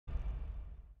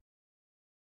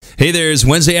Hey there, it's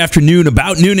Wednesday afternoon,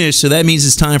 about noonish, so that means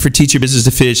it's time for Teach Your Business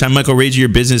to Fish. I'm Michael Rager, your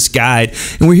business guide,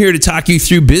 and we're here to talk you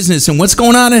through business and what's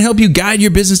going on and help you guide your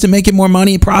business to making more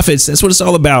money and profits. That's what it's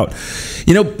all about.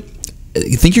 You know,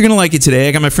 I think you're going to like it today.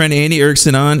 I got my friend Andy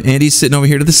Erickson on. Andy's sitting over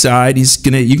here to the side. You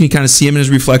can kind of see him in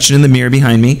his reflection in the mirror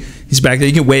behind me. He's back there.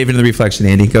 You can wave into the reflection,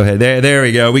 Andy. Go ahead. There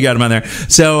we go. We got him on there.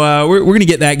 So we're going to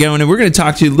get that going, and we're going to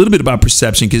talk to you a little bit about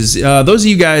perception, because those of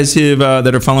you guys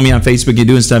that are following me on Facebook and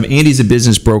doing stuff, Andy's a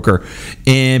business broker,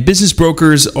 and business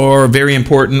brokers are very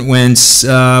important when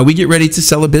we get ready to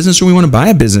sell a business or we want to buy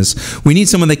a business. We need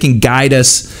someone that can guide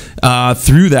us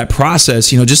through that process,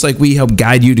 just like we help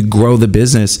guide you to grow the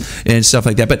business and stuff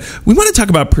like that. But we want to talk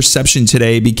about perception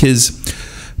today, because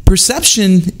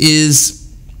perception is,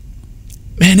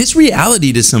 man, it's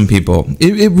reality to some people.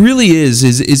 It really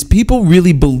is people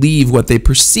really believe what they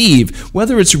perceive,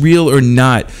 whether it's real or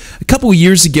not. A couple of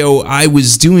years ago, I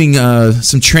was doing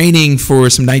some training for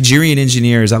some Nigerian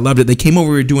engineers. I loved it. They came over.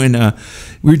 We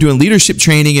were doing leadership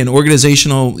training and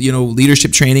organizational,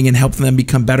 leadership training, and helping them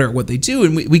become better at what they do.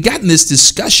 And we got in this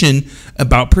discussion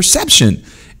about perception.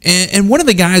 And one of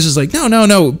the guys was like,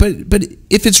 no, but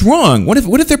if it's wrong, what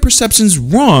if their perception's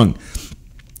wrong?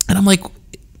 And I'm like,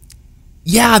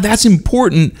 yeah, that's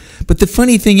important, but the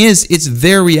funny thing is, it's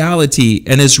their reality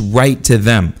and it's right to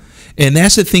them. And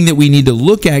that's the thing that we need to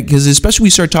look at, because especially we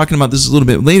start talking about this a little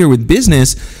bit later with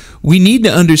business, we need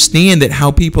to understand that how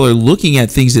people are looking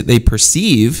at things that they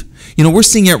perceive. We're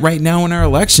seeing it right now in our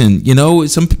election.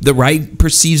 The right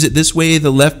perceives it this way,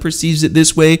 the left perceives it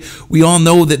this way. We all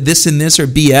know that this and this are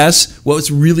BS.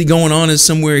 What's really going on is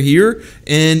somewhere here,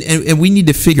 and we need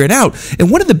to figure it out.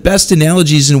 And one of the best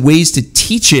analogies and ways to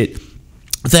teach it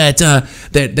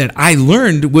that I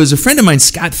learned was a friend of mine,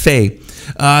 Scott Fay.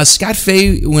 Scott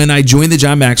Fay, when I joined the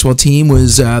John Maxwell team,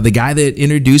 was the guy that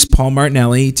introduced Paul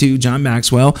Martinelli to John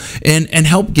Maxwell and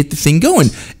helped get the thing going.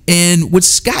 And what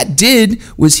Scott did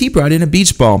was he brought in a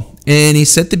beach ball, and he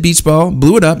set the beach ball,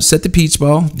 blew it up, set the beach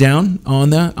ball down on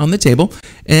the table,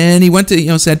 and he went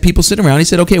to said people sit around. He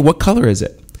said, okay, what color is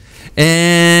it?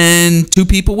 And two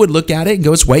people would look at it and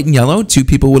go, it's white and yellow. Two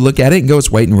people would look at it and go,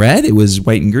 it's white and red. It was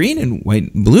white and green and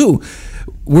white and blue.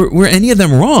 Were any of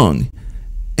them wrong?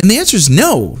 And the answer is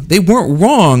no. They weren't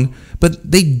wrong,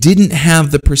 but they didn't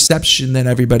have the perception that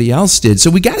everybody else did. So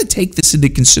we got to take this into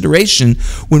consideration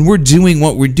when we're doing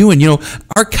what we're doing.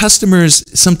 Our customers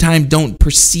sometimes don't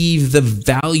perceive the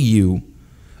value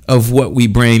of what we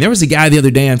bring. There was a guy the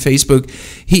other day on Facebook.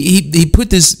 He put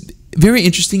this very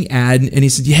interesting ad, and he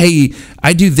said, hey,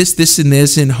 I do this, and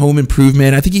this in home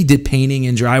improvement. I think he did painting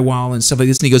and drywall and stuff like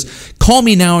this. And he goes, call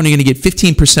me now and you're going to get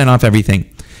 15% off everything.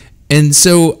 And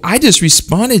so I just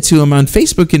responded to him on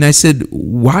Facebook, and I said,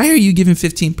 why are you giving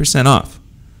 15% off?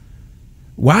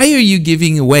 Why are you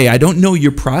giving away? I don't know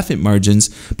your profit margins,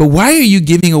 but why are you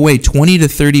giving away 20 to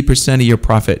 30% of your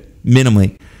profit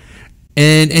minimally?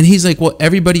 And he's like, well,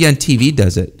 everybody on TV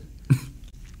does it.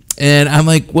 And I'm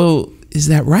like, well, is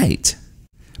that right?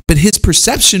 But his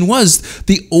perception was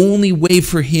the only way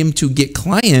for him to get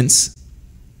clients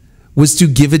was to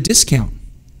give a discount.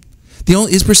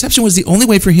 His perception was the only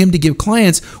way for him to give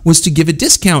clients was to give a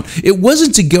discount. It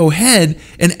wasn't to go ahead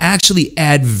and actually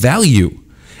add value.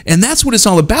 And that's what it's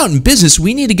all about in business.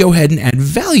 We need to go ahead and add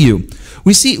value.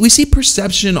 We see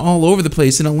perception all over the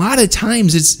place, and a lot of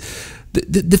times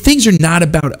the things are not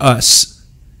about us.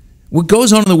 What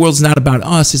goes on in the world is not about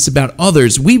us, it's about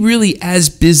others. We really, as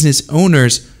business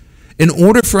owners, in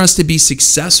order for us to be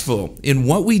successful in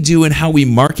what we do and how we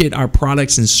market our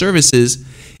products and services,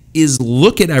 is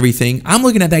look at everything. I'm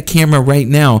looking at that camera right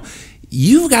now.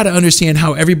 You've got to understand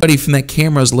how everybody from that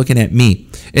camera is looking at me,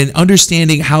 and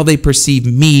understanding how they perceive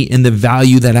me and the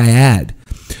value that I add.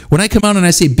 When I come out and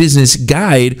I say business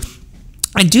guide,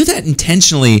 I do that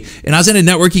intentionally. And I was at a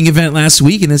networking event last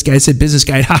week, and this guy said, business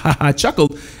guide, ha, ha, ha,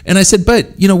 chuckled. And I said,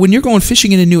 but, when you're going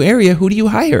fishing in a new area, who do you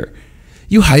hire?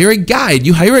 You hire a guide.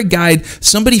 You hire a guide,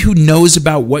 somebody who knows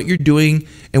about what you're doing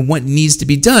and what needs to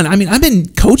be done. I mean, I've been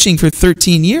coaching for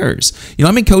 13 years.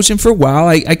 I've been coaching for a while.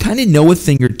 I kind of know a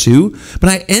thing or two, but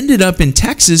I ended up in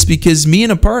Texas because me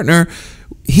and a partner,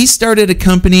 he started a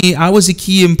company. I was a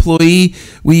key employee.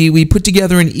 We put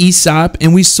together an ESOP,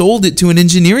 and we sold it to an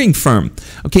engineering firm.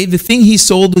 Okay, the thing he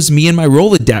sold was me and my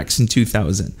Rolodex in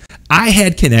 2000. I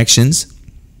had connections.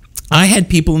 I had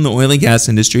people in the oil and gas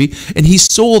industry, and he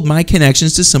sold my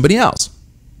connections to somebody else.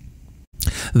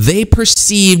 They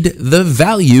perceived the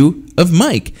value of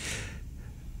Mike.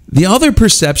 The other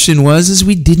perception was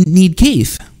we didn't need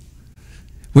Keith.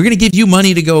 We're going to give you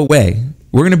money to go away.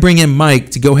 We're going to bring in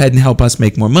Mike to go ahead and help us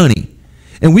make more money.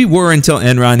 And we were until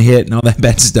Enron hit and all that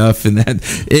bad stuff. And that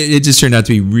it just turned out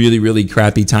to be really, really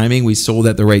crappy timing. We sold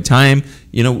at the right time.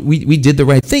 We did the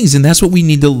right things, and that's what we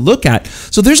need to look at.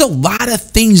 So there's a lot of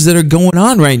things that are going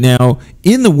on right now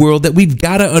in the world that we've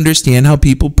got to understand how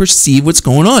people perceive what's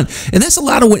going on. And that's a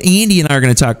lot of what Andy and I are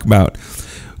going to talk about.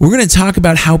 We're going to talk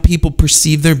about how people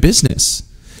perceive their business.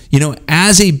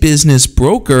 As a business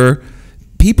broker,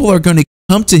 people are going to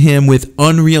come to him with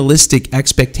unrealistic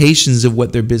expectations of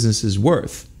what their business is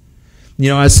worth.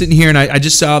 I was sitting here and I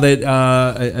just saw that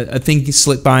a thing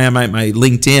slipped by on my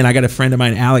LinkedIn. I got a friend of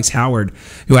mine, Alex Howard,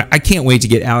 who I can't wait to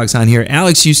get Alex on here.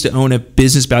 Alex used to own a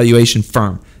business valuation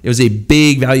firm. It was a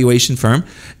big valuation firm.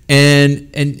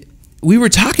 And we were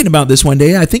talking about this one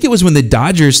day. I think it was when the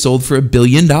Dodgers sold for $1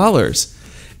 billion.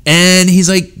 And he's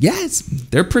like, yes,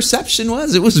 their perception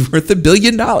was it was worth $1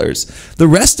 billion. The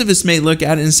rest of us may look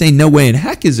at it and say, no way in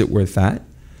heck is it worth that.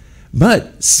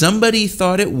 But somebody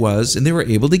thought it was, and they were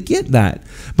able to get that.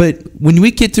 But when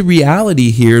we get to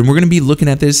reality here, and we're going to be looking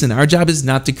at this, and our job is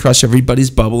not to crush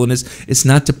everybody's bubble, and it's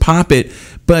not to pop it,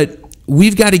 but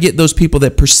we've got to get those people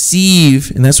that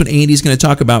perceive, and that's what Andy's going to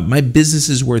talk about, my business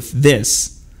is worth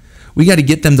this. We got to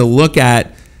get them to look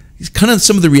at kind of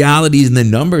some of the realities and the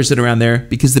numbers that are around there,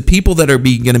 because the people that are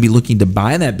going to be looking to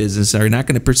buy that business are not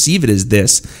going to perceive it as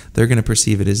this. They're going to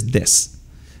perceive it as this.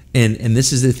 And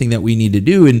this is the thing that we need to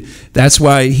do. And that's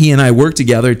why he and I work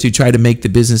together to try to make the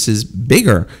businesses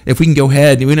bigger. If we can go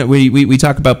ahead, we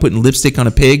talk about putting lipstick on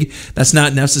a pig. That's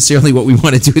not necessarily what we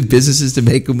want to do with businesses to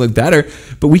make them look better,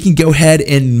 but we can go ahead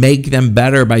and make them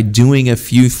better by doing a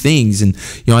few things. And,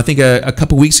 I think a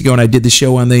couple weeks ago when I did the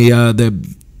show on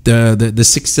the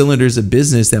 6 cylinders of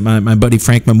business that my buddy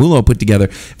Frank Mamulo put together,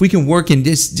 if we can work and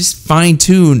just fine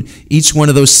tune each one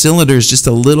of those cylinders just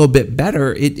a little bit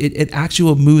better, it actually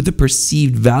will move the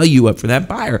perceived value up for that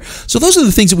buyer. So those are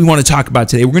the things that we want to talk about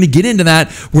today. We're going to get into that.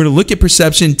 We're going to look at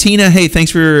perception. Tina, hey,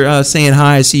 thanks for saying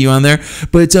hi. I see you on there.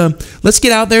 But let's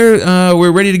get out there.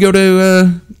 We're ready to go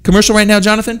to commercial right now,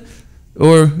 Jonathan?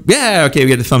 Okay, we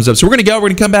got a thumbs up. So we're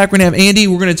going to come back. We're going to have Andy.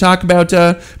 We're going to talk about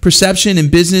perception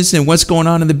and business and what's going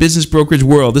on in the business brokerage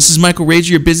world. This is Michael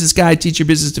Rager, your business guy. Teach your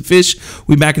business to fish.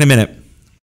 We'll be back in a minute.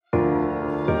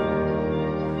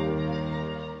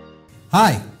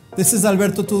 Hi, this is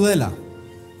Alberto Tudela.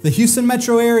 The Houston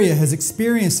metro area has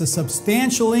experienced a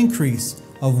substantial increase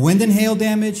of wind and hail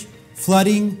damage,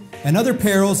 flooding, and other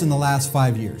perils in the last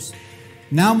 5 years.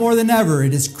 Now more than ever,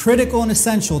 it is critical and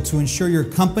essential to ensure your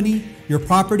company, your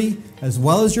property, as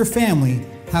well as your family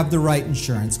have the right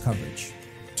insurance coverage.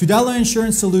 Tudela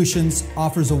Insurance Solutions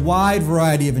offers a wide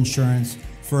variety of insurance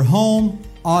for home,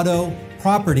 auto,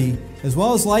 property, as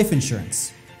well as life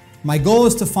insurance. My goal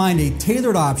is to find a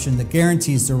tailored option that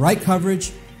guarantees the right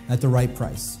coverage at the right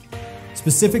price,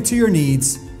 specific to your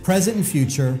needs, present and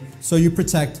future, so you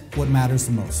protect what matters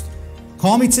the most.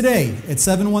 Call me today at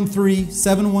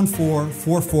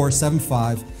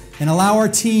 713-714-4475 and allow our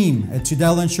team at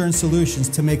Tudela Insurance Solutions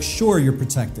to make sure you're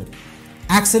protected.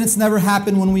 Accidents never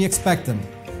happen when we expect them.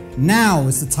 Now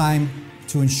is the time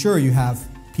to ensure you have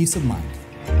peace of mind.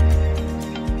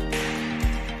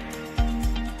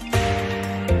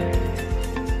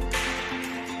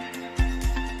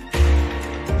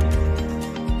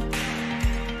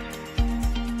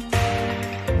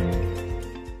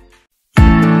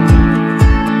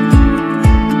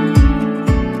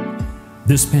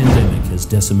 This pandemic has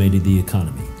decimated the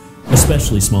economy,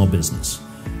 especially small business.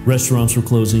 Restaurants are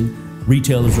closing,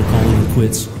 retailers are calling it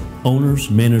quits,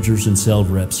 owners, managers, and sales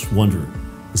reps wonder,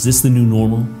 is this the new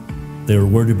normal? They are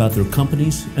worried about their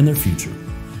companies and their future.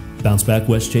 Bounce Back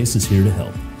Westchase is here to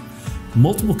help.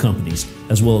 Multiple companies,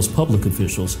 as well as public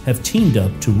officials, have teamed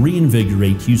up to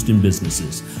reinvigorate Houston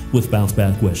businesses with Bounce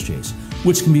Back Westchase,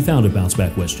 which can be found at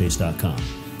bouncebackwestchase.com.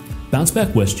 Bounce Back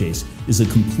Westchase is a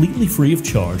completely free of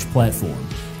charge platform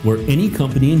where any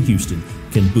company in Houston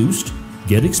can boost,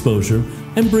 get exposure,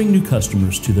 and bring new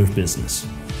customers to their business.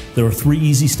 There are 3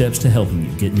 easy steps to helping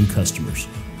you get new customers.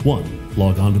 1.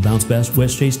 Log on to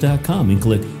bouncebackwestchase.com and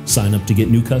click Sign Up to get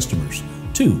new customers.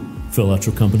 2. Fill out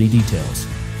your company details.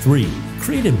 3.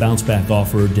 Create a Bounce Back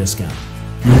offer or discount.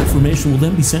 Your information will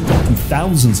then be sent out to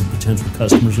thousands of potential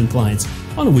customers and clients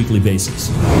on a weekly basis.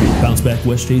 Bounce Back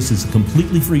Westchase is a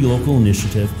completely free local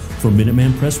initiative for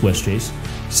Minuteman Press Westchase,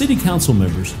 City Council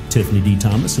members Tiffany D.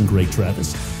 Thomas and Greg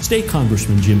Travis, State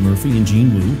Congressman Jim Murphy and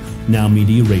Gene Wu, Now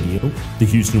Media Radio, the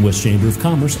Houston West Chamber of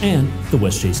Commerce, and the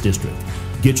Westchase District.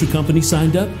 Get your company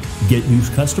signed up, get new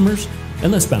customers,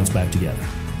 and let's bounce back together.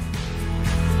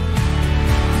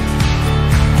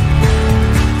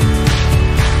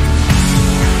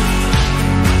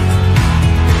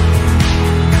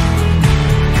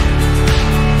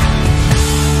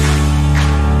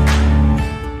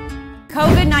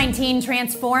 COVID-19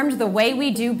 transformed the way we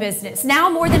do business.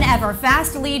 Now more than ever,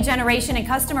 fast lead generation and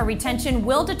customer retention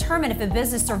will determine if a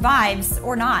business survives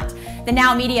or not. The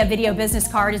Now Media Video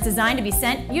Business Card is designed to be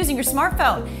sent using your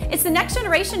smartphone. It's the next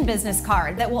generation business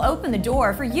card that will open the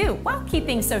door for you while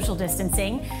keeping social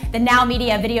distancing. The Now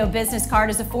Media Video Business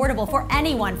Card is affordable for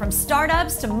anyone from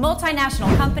startups to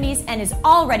multinational companies and is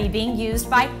already being used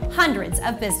by hundreds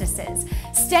of businesses.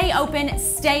 Stay open,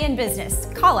 stay in business.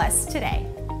 Call us today.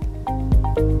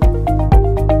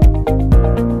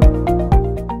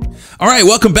 All right,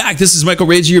 welcome back. This is Michael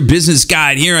Rager, your business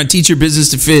guide here on Teach Your Business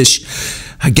to Fish.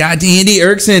 I got Andy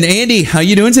Erickson. Andy, how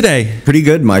you doing today? Pretty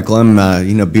good, Michael.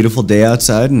 I'm, beautiful day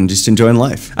outside and just enjoying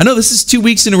life. I know this is 2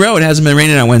 weeks in a row. It hasn't been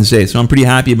raining on Wednesday, so I'm pretty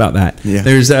happy about that. Yeah.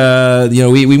 There's,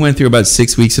 we went through about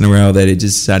 6 weeks in a row that it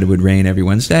just decided it would rain every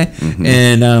Wednesday,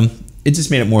 and it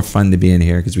just made it more fun to be in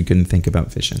here because we couldn't think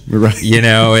about fishing. Right.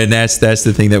 And that's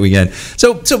the thing that we get.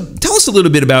 So tell us a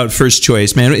little bit about First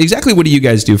Choice, man. Exactly what do you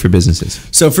guys do for businesses?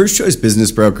 So First Choice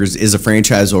Business Brokers is a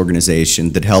franchise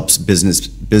organization that helps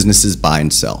businesses buy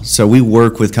and sell. So we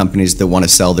work with companies that want to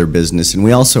sell their business, and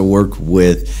we also work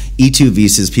with E2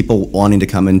 visas, people wanting to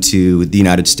come into the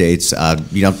United States,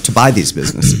 to buy these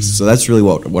businesses. So that's really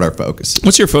what our focus is.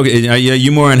 What's your focus? Are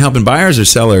you more on helping buyers or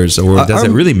sellers, or does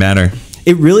it really matter?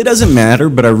 It really doesn't matter,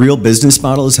 but our real business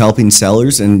model is helping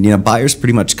sellers, and buyers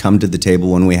pretty much come to the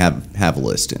table when we have a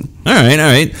listing. All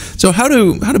right. So how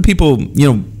do people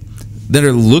that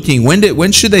are looking,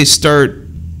 when should they start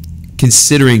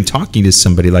considering talking to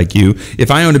somebody like you?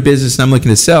 If I own a business and I'm looking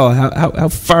to sell, how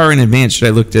far in advance should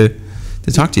I look to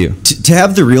talk to you? To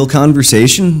have the real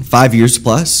conversation, 5 years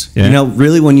plus. Yeah.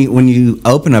 Really when you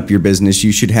open up your business,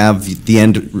 you should have the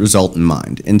end result in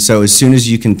mind. And so as soon as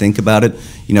you can think about it,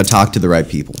 talk to the right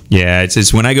people. Yeah,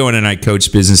 it's when I go in and I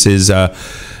coach businesses, I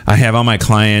have all my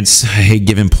clients, I hate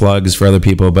giving plugs for other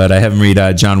people, but I have them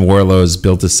read John Warlow's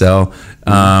Built to Sell.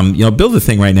 Build the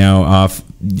thing right now off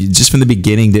just from the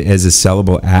beginning as a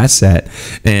sellable asset.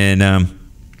 And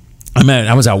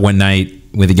I was out one night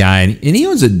with a guy, and he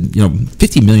owns a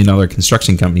 $50 million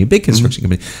construction company, a big construction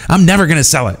company. I'm never going to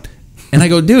sell it. And I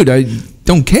go, dude, I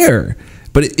don't care,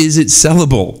 but is it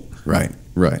sellable? Right.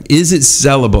 Is it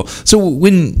sellable? So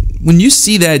when you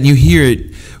see that and you hear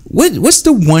it, what's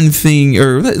the one thing,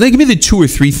 or give me the 2 or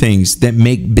 3 things that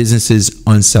make businesses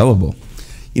unsellable?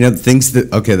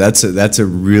 That's a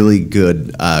really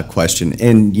good question.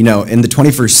 And, in the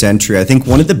 21st century, I think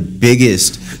one of the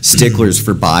biggest sticklers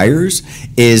for buyers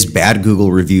is bad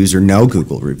Google reviews or no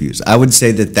Google reviews. I would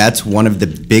say that that's one of the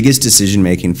biggest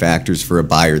decision-making factors for a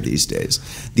buyer these days.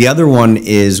 The other one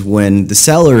is when the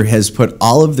seller has put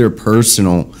all of their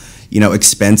personal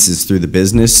expenses through the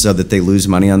business so that they lose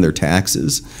money on their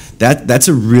taxes. That's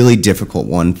a really difficult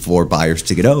one for buyers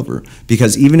to get over,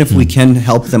 because even if we can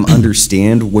help them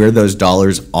understand where those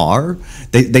dollars are,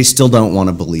 they still don't want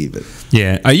to believe it.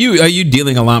 Yeah. Are you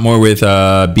dealing a lot more with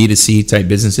B2C type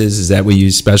businesses? Is that what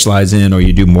you specialize in, or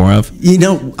you do more of?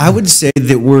 I would say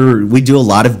that we do a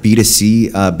lot of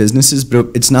B2C businesses, but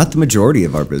it's not the majority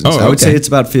of our business. I would say it's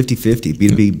about 50-50,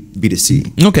 B2B,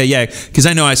 B2C. Okay, yeah, because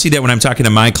I see that when I'm talking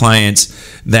to my clients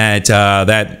that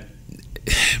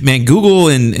man, Google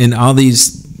and all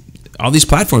these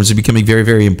platforms are becoming very,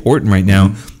 very important right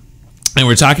now. And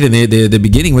we're talking in the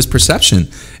beginning was perception,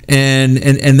 and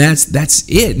that's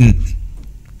it. And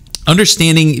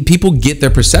understanding people get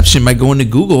their perception by going to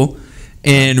Google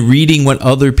and reading what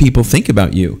other people think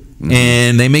about you,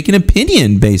 and they make an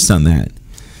opinion based on that.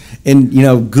 And,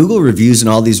 Google reviews and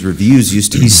all these reviews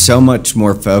used to be so much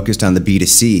more focused on the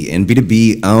B2C, and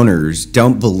B2B owners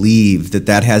don't believe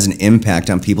that has an impact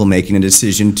on people making a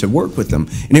decision to work with them.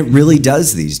 And it really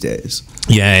does these days.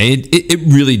 Yeah, it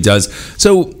really does.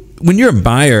 So when you're a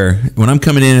buyer, when I'm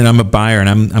coming in and I'm a buyer and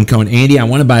I'm going, Andy, I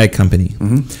want to buy a company.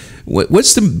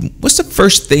 What's the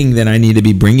first thing that I need to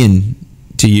be bringing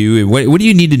to you? What do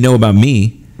you need to know about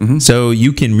me? So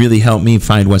you can really help me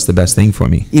find what's the best thing for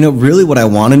me. Really what I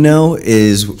want to know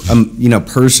is,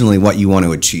 personally what you want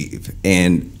to achieve,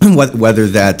 and whether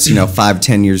that's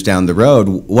 5-10 years down the road,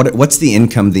 what's the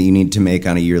income that you need to make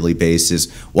on a yearly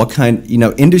basis? What kind,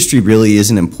 industry really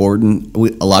isn't important.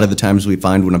 A lot of the times we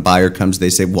find when a buyer comes,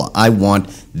 they say, well, I want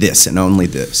this and only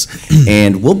this,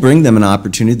 and we'll bring them an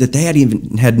opportunity that they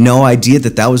had no idea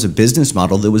that was a business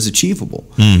model that was achievable.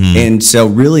 And so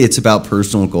really it's about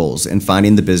personal goals and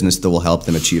finding the business that will help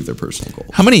them achieve their personal goals.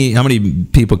 How many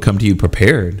people come to you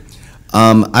prepared?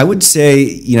 I would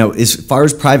say, as far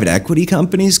as private equity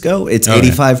companies go, it's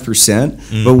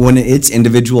 85%. But when it's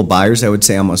individual buyers, I would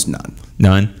say almost none.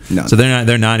 None? None. So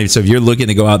they're not even, so if you're looking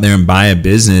to go out there and buy a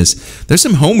business, there's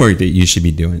some homework that you should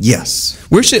be doing. Yes.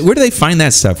 Where do they find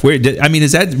that stuff?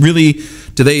 Is that really,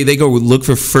 do they go look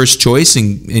for First Choice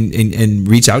and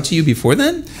reach out to you before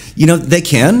then? They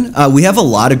can. We have a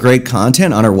lot of great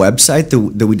content on our website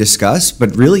that we discuss,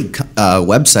 but really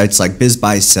websites like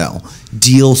BizBuySell,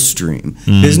 DealStream,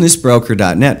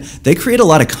 BusinessBroker.net, they create a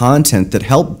lot of content that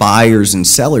help buyers and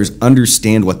sellers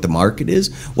understand what the market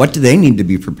is, what do they need to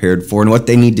be prepared for, and what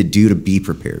they need to do to be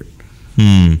prepared.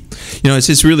 It's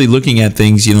just really looking at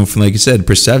things, from, like you said,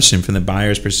 perception, from the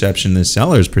buyer's perception, the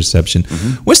seller's perception.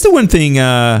 What's the one thing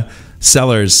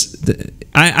sellers,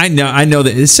 I know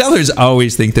that sellers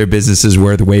always think their business is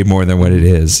worth way more than what it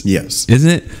is. Yes. Isn't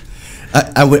it?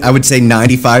 I would say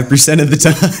 95% of the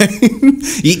time.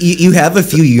 you have a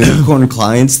few unicorn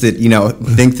clients that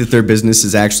think that their business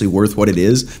is actually worth what it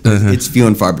is, but it's few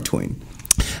and far between.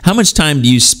 How much time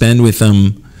do you spend with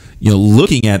them,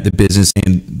 looking at the business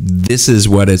and this is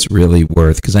what it's really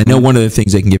worth? Because I know one of the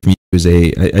things they can get from you is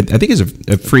I think it's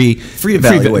a free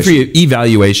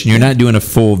evaluation. You're not doing a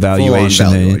full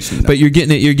valuation, but you're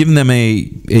giving them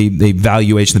a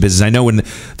valuation of the business. I know when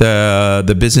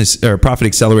the business or profit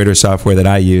accelerator software that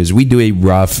I use, we do a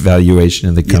rough valuation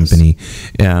of the company,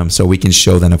 so we can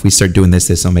show them if we start doing this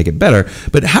will make it better.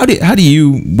 But how do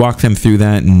you walk them through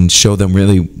that and show them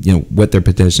really what their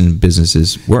potential business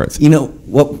is worth?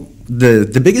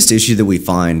 The biggest issue that we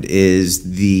find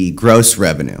is the gross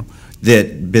revenue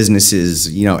that businesses,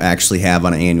 actually have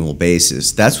on an annual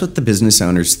basis. That's what the business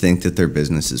owners think that their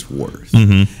business is worth.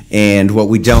 And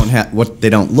what they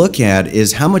don't look at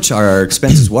is how much are our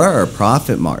expenses, what are our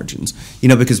profit margins?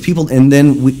 Because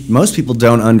most people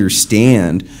don't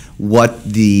understand what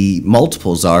the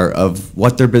multiples are of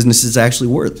what their business is actually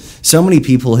worth. So many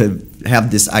people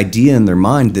have this idea in their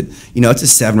mind that it's a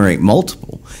 7 or 8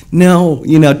 multiple. No,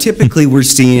 typically we're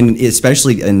seeing,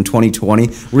 especially in 2020,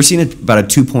 we're seeing about a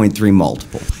 2.3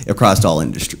 multiple across all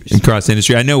industries. Across the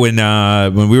industry, I know when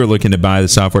we were looking to buy the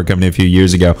software company a few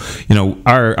years ago,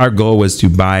 our goal was to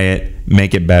buy it,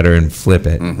 make it better, and flip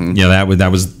it.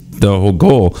 That was the whole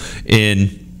goal.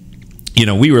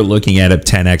 We were looking at a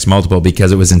 10x multiple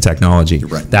because it was in technology.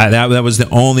 Right. That was the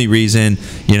only reason.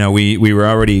 We were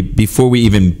already, before we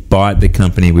even bought the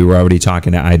company, we were already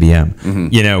talking to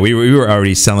IBM. We were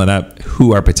already selling up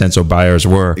who our potential buyers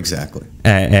were. Exactly.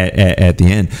 At the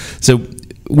end. So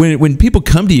when people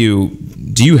come to you,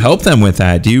 do you help them with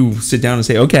that? Do you sit down and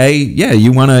say, okay, yeah,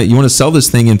 you want to sell this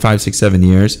thing in 5, 6, 7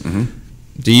 years?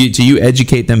 Do you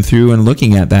educate them through and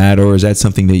looking at that, or is that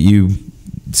something that you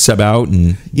sub out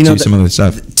and do some other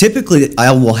stuff? Typically,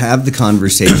 I will have the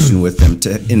conversation with them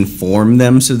to inform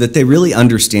them so that they really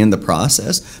understand the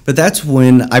process. But that's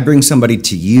when I bring somebody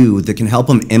to you that can help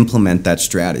them implement that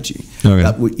strategy.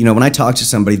 Okay. When I talk to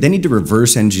somebody, they need to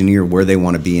reverse engineer where they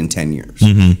want to be in 10 years.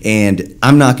 And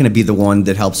I'm not going to be the one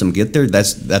that helps them get there.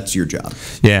 That's your job.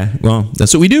 Yeah, well,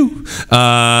 that's what we do. Those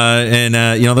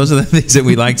are the things that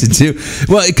we like to do.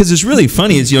 Well, because it's really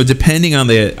funny is, depending on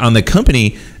the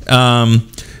company,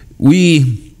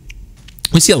 we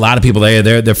see a lot of people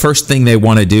there. The first thing they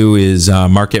want to do is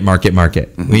market.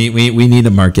 We need a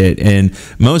market, and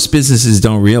most businesses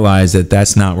don't realize that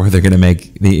that's not where they're going to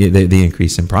make the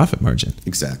increase in profit margin.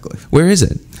 Exactly. Where is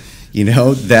it?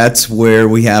 That's where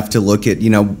we have to look at,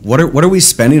 what are we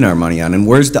spending our money on, and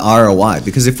where's the ROI?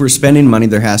 Because if we're spending money,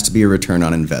 there has to be a return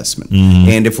on investment.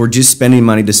 And if we're just spending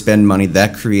money to spend money,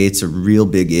 that creates a real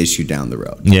big issue down the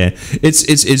road. Yeah,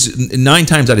 it's 9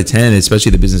 times out of 10,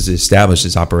 especially the business established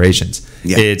its operations.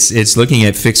 Yeah. It's looking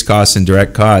at fixed costs and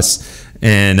direct costs.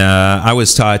 And I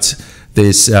was taught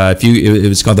this. It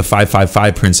was called the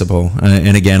 5-5-5 principle.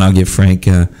 And again, I'll give Frank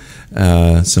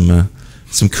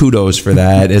some kudos for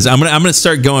that. I'm gonna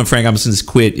start going, Frank. I'm just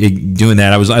quit doing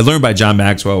that. I learned by John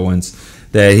Maxwell once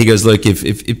that he goes, look,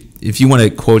 if you want to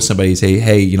quote somebody, say,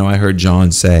 hey, I heard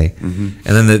John say, and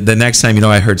then the next time,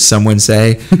 I heard someone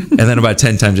say, and then about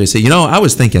 10 times they say, I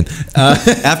was thinking.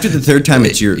 After the third time,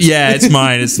 it's yours. Yeah, it's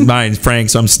mine,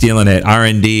 Frank. So I'm stealing it.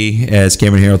 R&D, as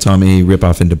Cameron Harrell told me, rip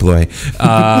off and deploy.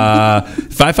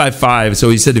 5-5-5. So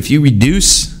he said, if you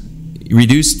reduce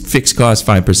fixed costs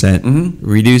 5%,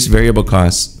 reduce variable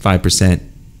costs 5%,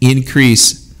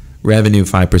 increase revenue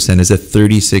 5% is a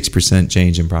 36%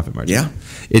 change in profit margin. Yeah,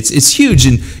 it's huge,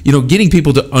 and getting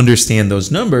people to understand those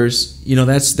numbers,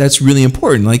 that's really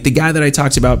important. Like the guy that I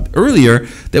talked about earlier,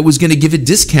 that was going to give a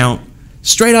discount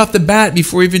straight off the bat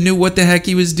before he even knew what the heck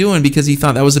he was doing because he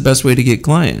thought that was the best way to get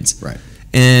clients. Right.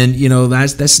 And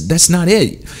that's not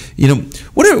it.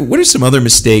 What are some other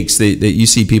mistakes that you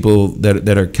see people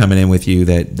that are coming in with you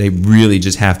that they really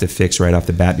just have to fix right off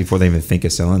the bat before they even think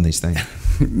of selling these things?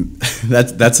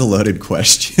 That's a loaded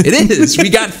question. It is. We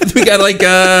got like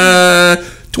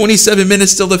 27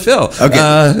 minutes still to fill.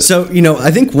 Okay. So,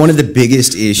 I think one of the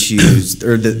biggest issues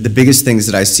or the biggest things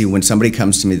that I see when somebody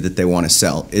comes to me that they want to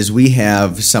sell is we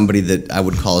have somebody that I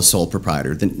would call a sole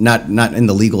proprietor, not in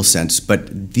the legal sense,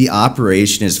 but the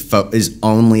operation is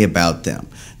only about them.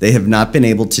 They have not been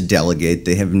able to delegate.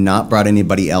 They have not brought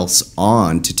anybody else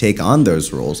on to take on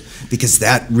those roles because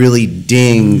that really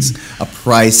dings a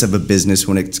price of a business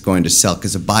when it's going to sell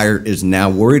because a buyer is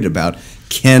now worried about,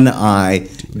 can I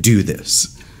do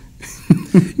this?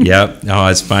 Yep. Oh,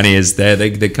 it's funny is that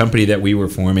the company that we were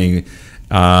forming,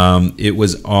 it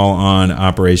was all on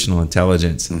operational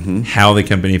intelligence, how the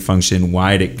company functioned,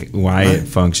 why it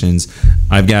functions.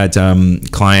 I've got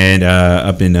client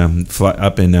up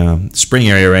in Spring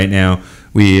area right now.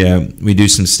 We do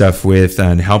some stuff with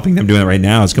and helping them doing it right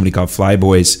now. It's a company called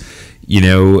Flyboys.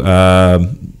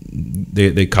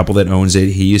 The couple that owns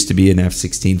it, he used to be an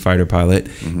F-16 fighter pilot.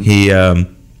 He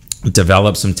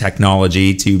developed some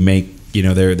technology to make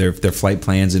their flight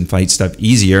plans and flight stuff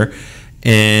easier.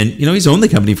 And he's owned the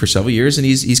company for several years, and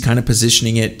he's kind of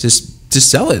positioning it to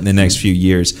sell it in the next few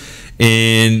years.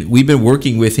 And we've been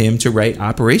working with him to write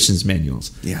operations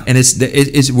manuals. Yeah. And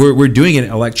we're doing it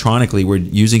electronically. We're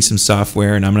using some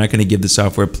software, and I'm not going to give the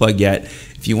software plug yet.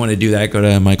 If you want to do that, go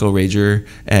to Michael Rager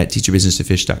at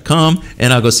teachyourbusinesstofish.com,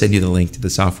 and I'll go send you the link to the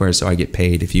software so I get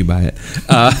paid if you buy it.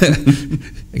 I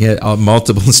get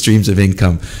multiple streams of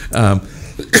income.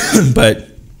 But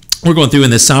we're going through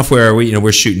in this software.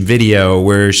 We're shooting video,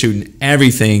 we're shooting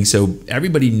everything, so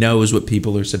everybody knows what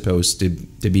people are supposed to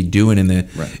be doing in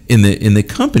the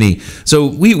company. So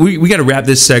we got to wrap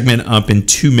this segment up in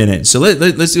 2 minutes. So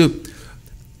let's do.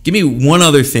 Give me one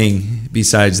other thing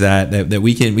besides that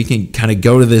we can kind of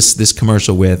go to this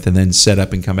commercial with, and then set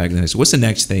up and come back to the next. What's the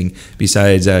next thing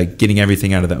besides getting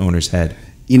everything out of the owner's head?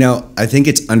 I think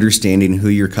it's understanding who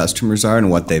your customers are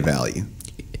and what they value.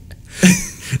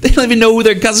 They don't even know who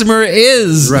their customer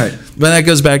is. Right. But that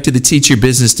goes back to the teach your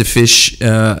business to fish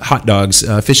hot dogs,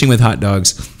 fishing with hot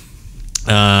dogs.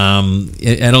 I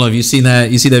don't know if you've seen that.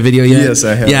 You see that video yet? Yes,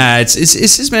 I have. Yeah, it's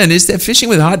that fishing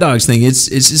with hot dogs thing.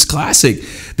 It's classic.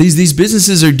 These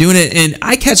businesses are doing it, and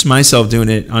I catch myself doing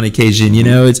it on occasion.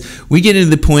 We get into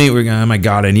the point where, oh my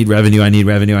God, I need revenue.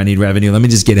 Let me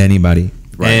just get anybody.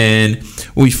 Right. And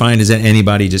what we find is that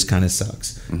anybody just kind of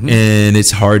sucks, and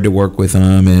it's hard to work with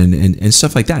them and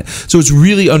stuff like that. So it's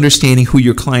really understanding who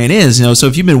your client is. So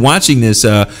if you've been watching this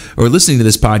or listening to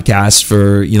this podcast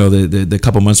for the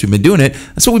couple months we've been doing it,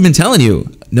 that's what we've been telling you.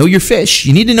 Know your fish.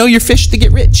 You need to know your fish to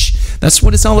get rich. That's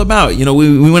what it's all about.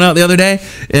 We went out the other day,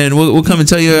 and we'll come and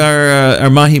tell you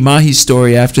our mahi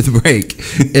story after the break.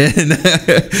 And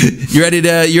you ready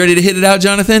to hit it out,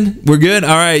 Jonathan? We're good.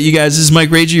 All right, you guys. This is Mike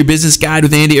Rager, your business guide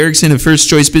with Andy Erickson of First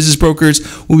Choice Business Brokers.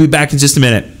 We'll be back in just a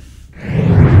minute.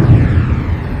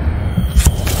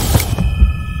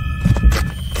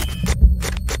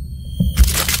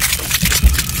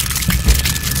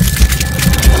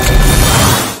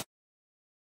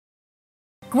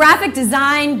 Graphic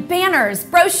design, banners,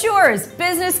 brochures,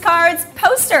 business cards,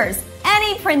 posters,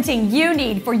 any printing you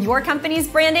need for your company's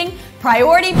branding,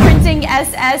 Priority Printing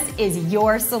SS is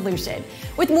your solution.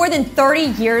 With more than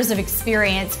 30 years of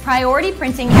experience, Priority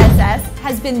Printing SS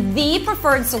has been the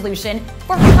preferred solution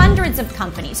for hundreds of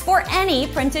companies for any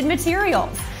printed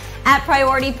materials. At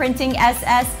Priority Printing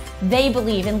SS, they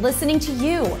believe in listening to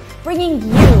you, bringing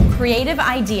you creative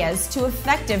ideas to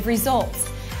effective results.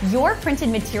 Your printed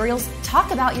materials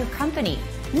talk about your company.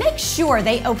 Make sure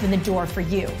they open the door for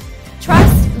you.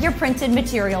 Trust your printed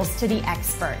materials to the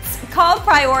experts. Call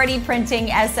Priority Printing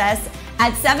SS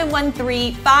at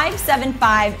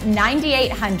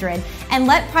 713-575-9800 and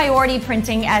let Priority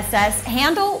Printing SS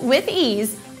handle with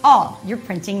ease all your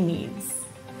printing needs.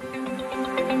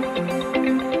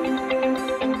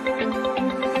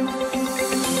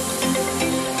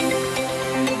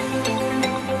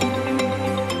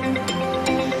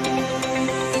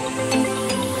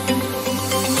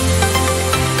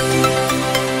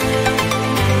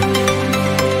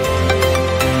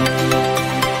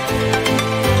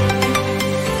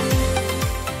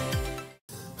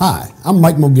 Hi, I'm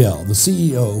Mike Mogel, the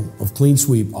CEO of Clean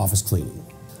Sweep Office Cleaning.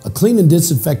 A clean and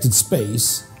disinfected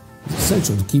space is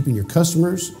essential to keeping your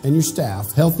customers and your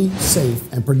staff healthy,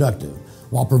 safe, and productive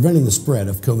while preventing the spread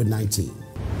of COVID-19.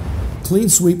 Clean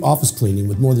Sweep Office Cleaning,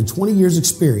 with more than 20 years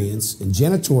experience in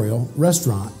janitorial,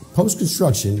 restaurant,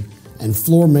 post-construction, and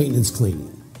floor maintenance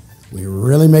cleaning. We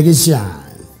really make it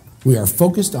shine. We are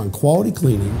focused on quality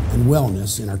cleaning and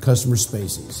wellness in our customer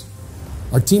spaces.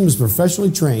 Our team is professionally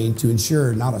trained to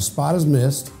ensure not a spot is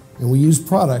missed and we use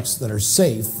products that are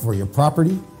safe for your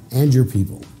property and your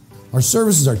people. Our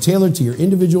services are tailored to your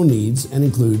individual needs and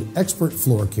include expert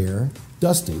floor care,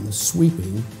 dusting,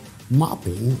 sweeping,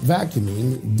 mopping,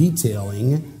 vacuuming,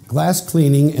 detailing, glass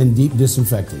cleaning, and deep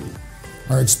disinfecting.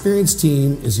 Our experienced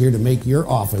team is here to make your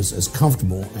office as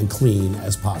comfortable and clean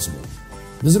as possible.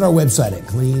 Visit our website at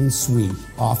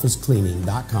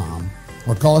cleansweepofficecleaning.com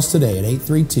or call us today at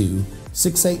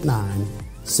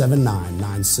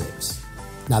 832-689-7996.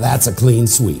 Now that's a clean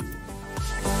sweep.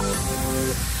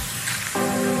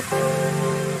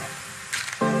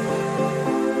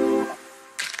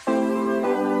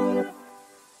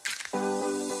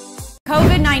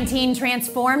 COVID-19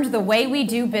 transformed the way we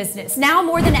do business. Now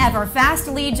more than ever, fast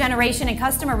lead generation and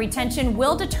customer retention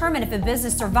will determine if a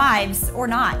business survives or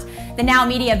not. The Now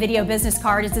Media Video Business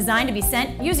Card is designed to be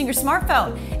sent using your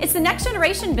smartphone. It's the next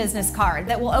generation business card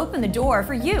that will open the door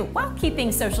for you while keeping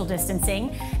social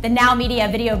distancing. The Now Media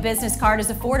Video Business Card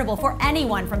is affordable for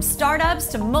anyone from startups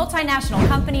to multinational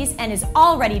companies and is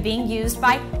already being used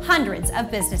by hundreds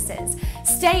of businesses.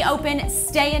 Stay open,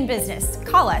 stay in business.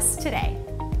 Call us today.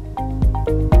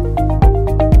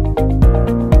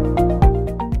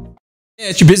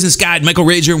 It's your business guide, Michael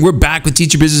Rager, and we're back with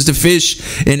Teach Your Business to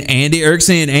Fish and Andy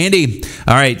Erickson. Andy,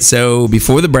 all right, so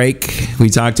before the break, we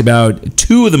talked about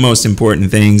two of the most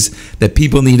important things that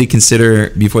people need to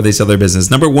consider before they sell their business.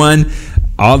 Number one,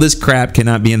 all this crap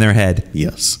cannot be in their head.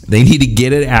 Yes. They need to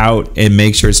get it out and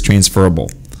make sure it's transferable.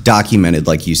 Documented,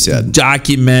 like you said.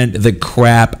 Document the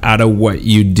crap out of what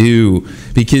you do,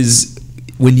 because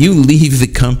when you leave the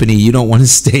company, you don't want to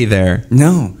stay there.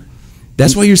 No.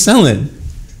 That's why you're selling.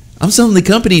 I'm selling the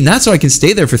company not so I can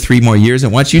stay there for 3 more years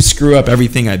and watch you screw up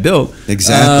everything I built.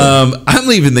 Exactly.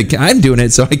 I'm doing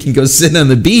it so I can go sit on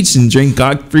the beach and drink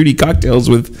fruity cocktails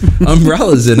with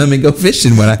umbrellas in them and go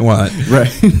fishing when I want.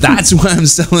 Right. That's why I'm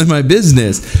selling my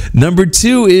business. Number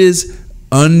 2 is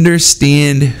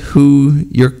understand who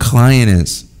your client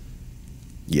is.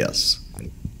 Yes.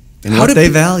 And what they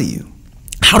value.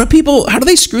 How do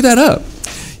they screw that up?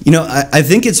 You know, I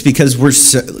think it's because we're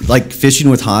like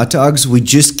fishing with hot dogs. We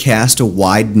just cast a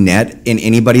wide net, and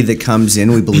anybody that comes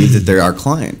in, we believe that they're our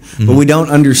client. But we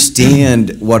don't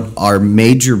understand what our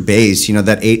major base, you know,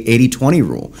 that 80-20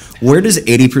 rule. Where does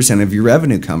 80% of your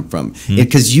revenue come from?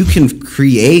 Because you can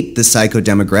create the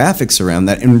psychodemographics around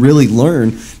that and really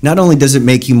learn. Not only does it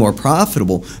make you more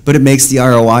profitable, but it makes the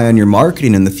ROI on your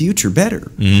marketing in the future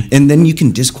better. And then you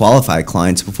can disqualify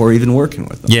clients before even working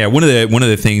with them. Yeah, one of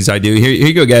the things I do here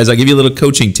you go, guys. I'll give you a little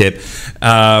coaching tip.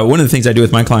 One of the things I do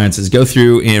with my clients is go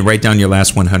through and write down your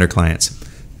last 100 clients.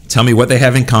 Tell me what they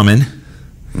have in common.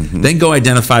 Then go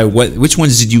identify which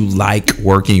ones did you like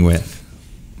working with.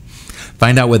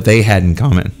 Find out what they had in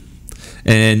common,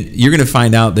 and you're going to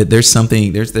find out that there's that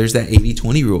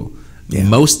 80-20 rule. Yeah.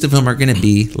 Most of them are going to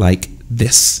be like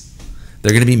this.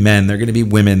 They're going to be men. They're going to be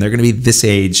women. They're going to be this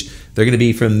age. They're going to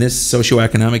be from this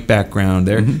socioeconomic background.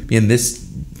 They're in this.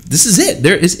 This is it.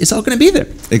 It's all going to be there.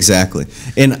 Exactly.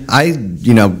 And I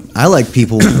like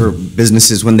people or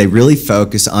businesses when they really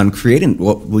focus on creating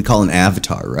what we call an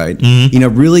avatar, right? You know,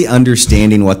 really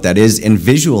understanding what that is and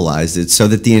visualize it so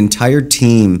that the entire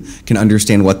team can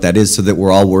understand what that is, so that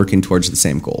we're all working towards the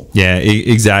same goal. Yeah,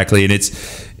 exactly. And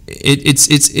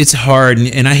it's hard.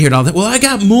 And I hear it all that. Well, I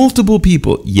got multiple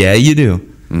people. Yeah, you do.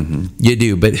 You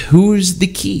do. But who's the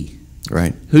key?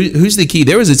 Right. Who's the key?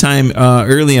 There was a time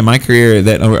early in my career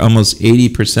that almost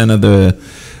 80% of the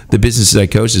businesses I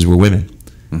coached were women.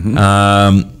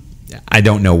 I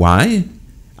don't know why.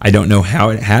 I don't know how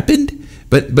it happened,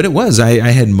 but it was. I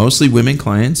had mostly women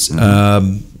clients.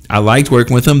 I liked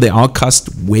working with them. They all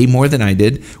cussed way more than I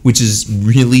did, which is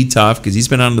really tough because he's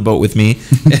been on the boat with me.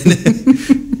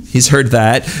 And he's heard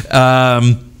that.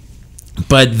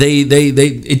 But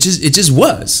it just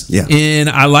was. Yeah. And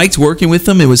I liked working with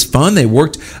them. It was fun. A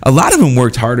lot of them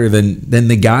worked harder than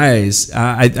the guys.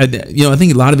 I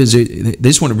think a lot of it is they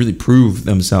just want to really prove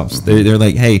themselves. They're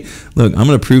like, hey, look, I'm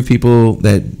going to prove people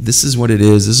that this is what it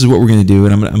is. This is what we're going to do,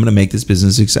 and I'm going to make this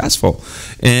business successful.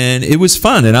 And it was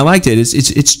fun, and I liked it.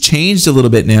 It's changed a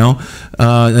little bit now.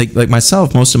 Like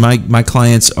myself, most of my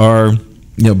clients are,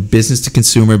 business to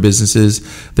consumer businesses.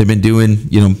 They've been doing,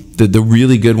 the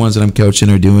really good ones that I'm coaching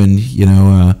are doing,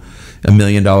 $1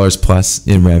 million plus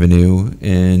in revenue,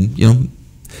 and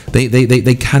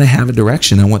they kind of have a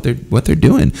direction on what they're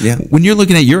doing. Yeah. When you're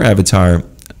looking at your avatar,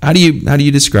 how do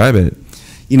you describe it?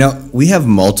 We have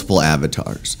multiple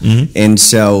avatars, and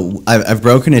so I've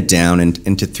broken it down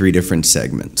into 3 different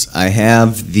segments. I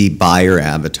have the buyer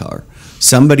avatar,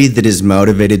 somebody that is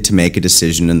motivated to make a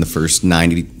decision in the first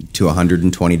 90 to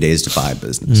 120 days to buy a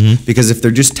business. Because if they're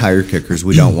just tire kickers,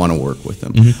 we don't want to work with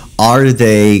them. Are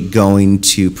they going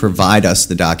to provide us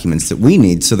the documents that we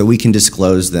need so that we can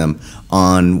disclose them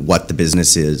on what the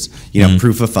business is? You know,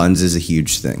 proof of funds is a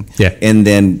huge thing. Yeah. And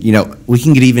then, you know, we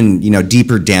can get even, you know,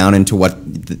 deeper down into what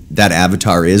that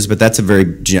avatar is, but that's a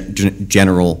very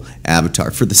general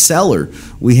avatar. For the seller,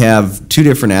 we have two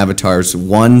different avatars.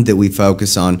 One that we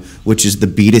focus on, which is the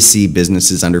B2C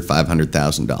businesses under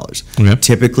 $500,000. Okay.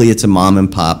 Typically, it's a mom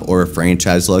and pop or a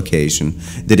franchise location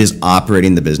that is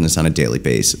operating the business on a daily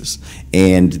basis.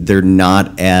 And they're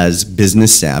not as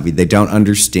business savvy. They don't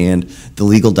understand the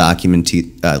legal documents,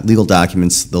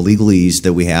 the legalese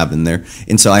that we have in there.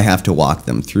 And so I have to walk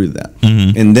them through that.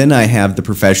 And then I have the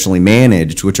professionally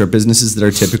managed, which are businesses that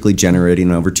are typically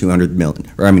generating over 200 million,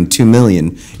 or I mean 2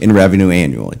 million in revenue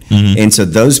annually. And so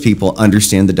those people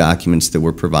understand the documents that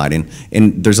we're providing,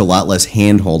 and there's a lot less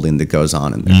hand-holding that goes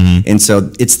on in there. And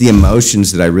so it's the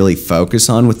emotions that I really focus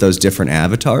on with those different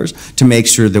avatars to make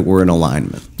sure that we're in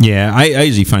alignment. Yeah, I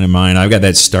usually find in mine, I've got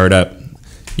that startup.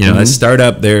 You know, that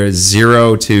startup, there's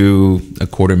 $0 to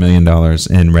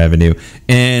 $250,000 in revenue,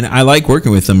 and I like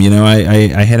working with them. You know, I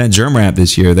had a Germ Wrap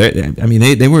this year.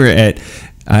 They were at.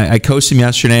 I coached him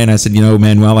yesterday, and I said, you know,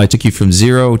 Manuel, I took you from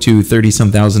 $0 to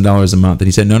 $30-some thousand a month, and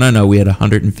he said, no, we had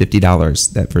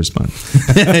 $150 that first month.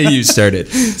 You started,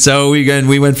 so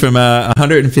we went from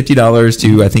 $150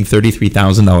 to I think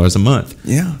 $33,000 a month.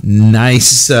 Yeah,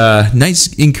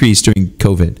 nice increase during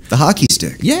COVID. The hockey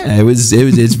stick. Yeah,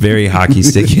 it's very hockey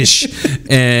stickish,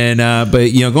 and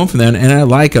but you know, going from there, and I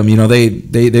like them. You know,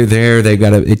 they're there. They've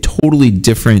got a totally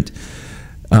different.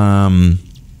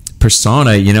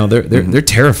 Persona, you know, they're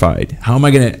terrified. How am I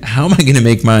gonna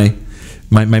make my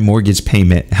mortgage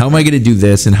payment? How am I gonna do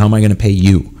this, and how am I gonna pay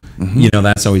you? You know,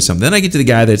 that's always something. Then I get to the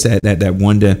guy that's at that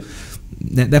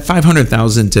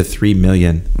 500,000 to 3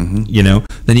 million. You know,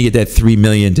 then you get that 3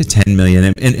 million to 10 million,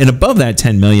 and above that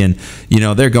 10 million, you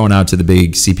know, they're going out to the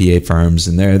big CPA firms,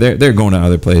 and they're going to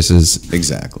other places.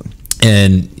 Exactly.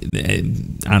 And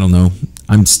I don't know.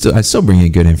 I still bring in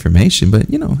good information, but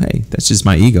you know, hey, that's just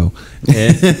my ego.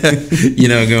 You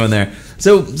know, going there.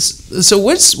 So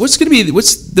what's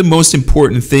the most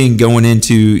important thing going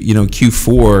into, you know,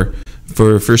 Q4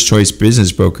 for First Choice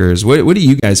Business Brokers? What are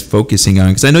you guys focusing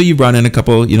on? Because I know you brought in a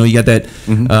couple. You know, you got that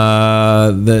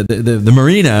the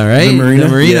marina, right? The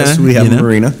marina. Yes, we have a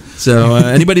marina. So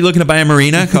anybody looking to buy a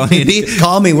marina, call Andy.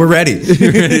 Call me. We're ready.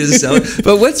 You're ready to sell it.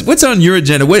 But what's on your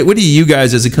agenda? What do you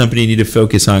guys as a company need to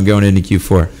focus on going into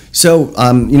Q4? So,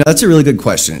 you know, that's a really good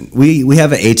question. We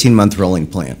have an 18-month rolling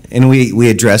plan, and we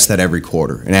address that every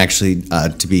quarter. And actually,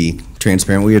 to be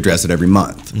transparent, we address it every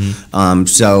month.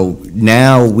 So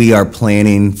now we are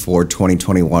planning for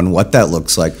 2021, what that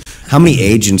looks like. How many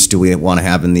agents do we want to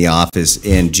have in the office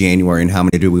in January, and how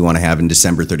many do we want to have in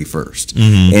December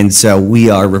 31st? And so we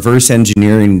are reverse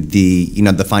engineering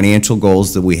the financial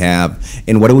goals that we have,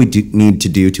 and what do we need to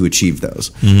do to achieve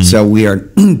those. So we are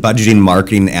budgeting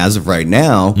marketing as of right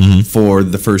now for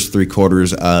the first 3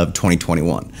 quarters of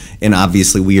 2021, and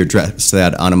obviously we address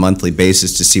that on a monthly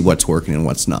basis to see what's working and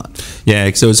what's not. Yeah,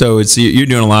 so it's you're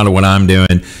doing a lot of what I'm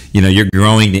doing. You know, you're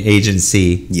growing the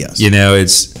agency. Yes. You know,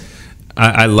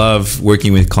 I love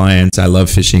working with clients. I love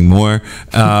fishing more.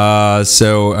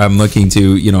 So I'm looking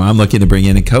to bring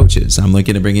in coaches. I'm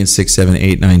looking to bring in 6, 7,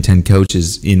 8, 9, 10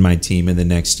 coaches in my team in the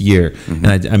next year. And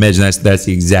I imagine that's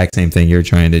the exact same thing you're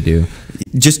trying to do.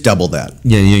 Just double that.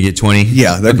 Yeah, you get 20?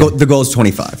 Yeah, the goal is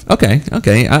 25.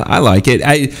 Okay. I like it.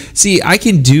 I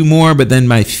can do more, but then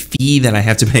my fee that I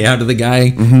have to pay out to the guy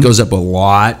goes up a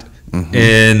lot.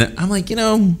 And I'm like, you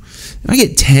know, if I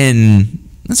get 10,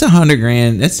 that's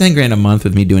 $100,000. That's $10,000 a month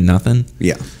with me doing nothing.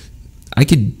 Yeah, I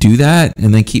could do that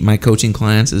and then keep my coaching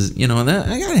clients as, you know, I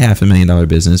got a $500,000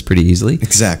 business pretty easily.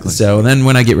 Exactly. So then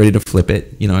when I get ready to flip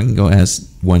it, you know, I can go ask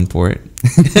one for it.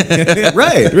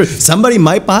 Right. Somebody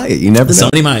might buy it. You never know.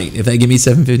 Somebody might, if they give me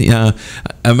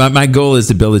 $750. My goal is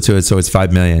to build it to it so it's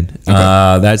 $5 million.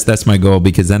 Okay. That's my goal,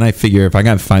 because then I figure if I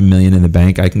got $5 million in the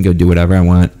bank, I can go do whatever I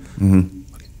want. You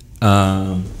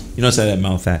don't say that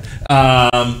mouth fat.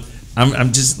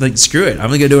 I'm just like, screw it. I'm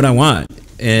gonna go do what I want,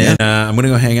 and I'm gonna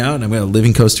go hang out, and I'm gonna live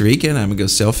in Costa Rica, and I'm gonna go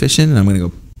sail fishing, and I'm gonna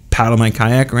go paddle my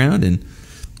kayak around and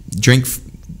drink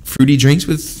fruity drinks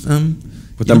with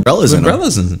umbrellas in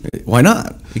them. Why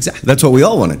not? Exactly. That's what we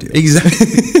all want to do. Exactly.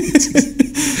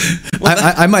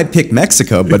 I might pick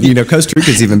Mexico, but you know, Costa Rica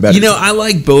is even better. You know, I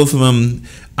like both of them.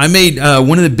 I made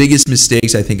one of the biggest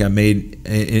mistakes I think I made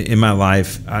in my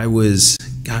life. It was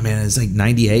like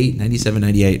 97,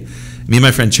 98. Me and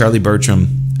my friend Charlie Bertram,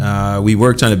 we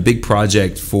worked on a big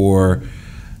project for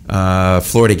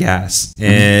Florida Gas,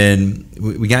 and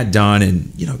we got done,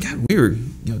 and God, we were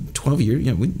 12 years,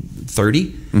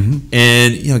 30,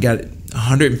 and got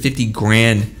 150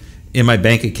 grand in my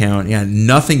bank account.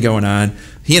 Nothing going on.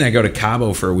 He and I go to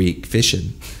Cabo for a week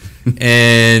fishing,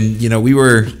 and we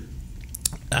were.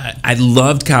 I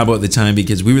loved Cabo at the time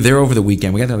because we were there over the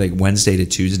weekend. We got there like Wednesday to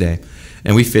Tuesday,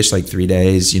 and we fished like 3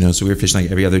 days. So we were fishing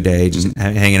like every other day, just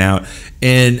hanging out.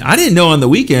 And I didn't know on the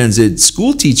weekends that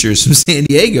school teachers from San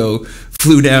Diego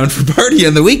flew down for party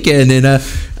on the weekend. And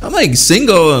I'm like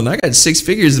single, and I got 6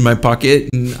 figures in my pocket,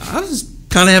 and I was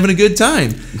kind of having a good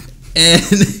time. And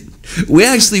we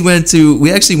actually went to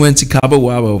Cabo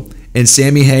Wabo. And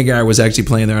Sammy Hagar was actually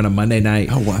playing there on a Monday night.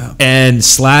 Oh, wow. And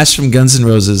Slash from Guns N'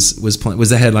 Roses was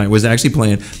the headline, was actually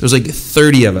playing. There was like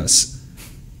 30 of us.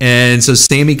 And so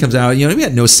Sammy comes out, we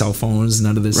had no cell phones,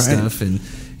 none of this stuff. And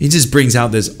he just brings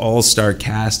out this all-star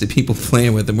cast of people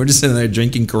playing with him. We're just sitting there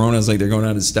drinking Coronas like they're going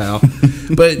out of style.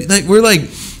 But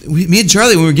me and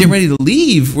Charlie, when we were getting ready to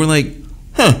leave, we're like,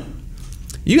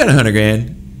 you got 100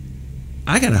 grand.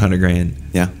 I got 100 grand.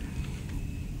 Yeah.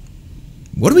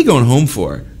 What are we going home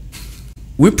for?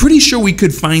 We're pretty sure we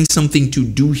could find something to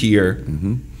do here.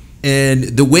 And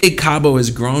the way Cabo has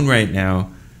grown right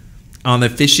now on the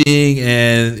fishing,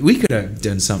 and we could have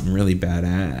done something really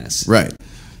badass. Right.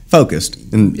 Focused.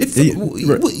 And if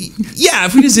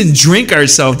we just didn't drink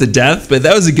ourselves to death, but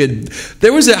there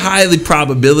was a highly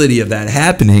probability of that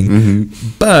happening.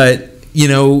 But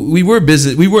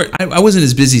I wasn't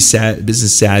as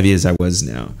business savvy as I was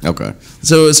now. Okay.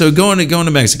 So going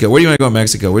to Mexico. Where do you want to go in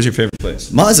Mexico? Where's your favorite place?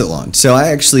 Mazatlan. So I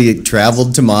actually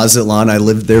traveled to Mazatlan. I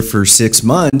lived there for 6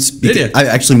 months. Did you? I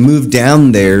actually moved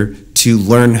down there to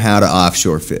learn how to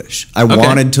offshore fish. I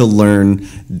wanted to learn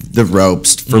the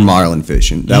ropes for marlin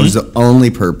fishing. That was the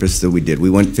only purpose that we did. We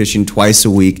went fishing twice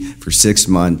a week for 6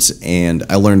 months, and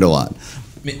I learned a lot.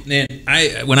 Man,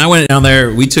 when I went down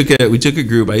there, we took a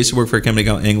group. I used to work for a company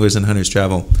called Anglers and Hunters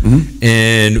Travel,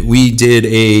 and we did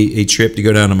a trip to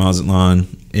go down to Mazatlan,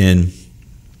 and it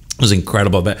was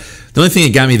incredible. But the only thing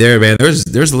that got me there, man, there's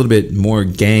a little bit more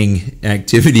gang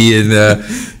activity, and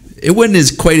it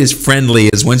wasn't quite as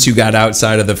friendly as once you got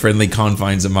outside of the friendly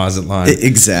confines of Mazatlan.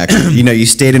 Exactly. You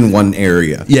stayed in one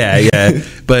area. Yeah.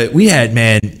 But we had,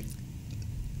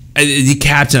 the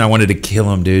captain, I wanted to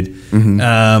kill him, dude.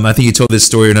 I think you told this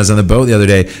story when I was on the boat the other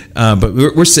day. But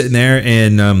we're sitting there,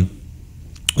 and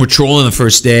we're trolling the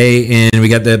first day, and we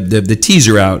got the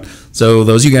teaser out. So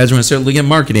those of you guys are going to start looking at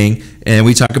marketing, and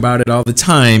we talk about it all the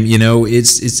time.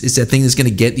 It's that thing that's going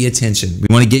to get the attention. We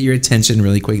want to get your attention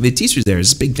really quick. The teaser's there.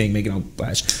 It's a big thing, making all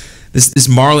flash. This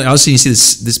marlin, all of a sudden you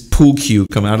see this pool cue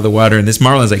come out of the water, and this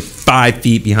marlin is like 5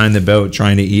 feet behind the boat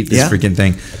trying to eat this freaking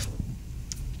thing.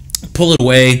 Pull it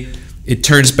away. It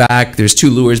turns back. There's 2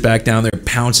 lures back down there.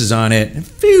 Pounces on it.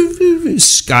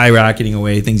 Skyrocketing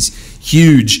away. Thing's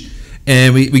huge.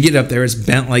 And we get up there. It's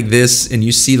bent like this, and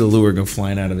you see the lure go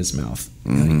flying out of his mouth.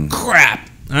 Like, crap.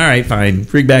 All right, fine.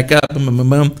 Rig back up.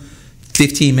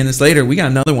 15 minutes later, we got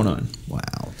another one on. Wow.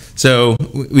 So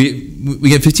we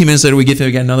get 15 minutes later. We get there.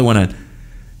 We got another one on.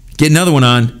 Get another one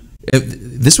on.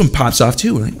 This one pops off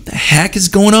too. We're like, what the heck is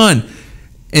going on?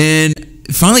 And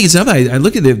finally gets up. I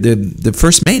look at the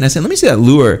first mate, and I said, let me see that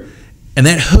lure. And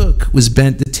that hook was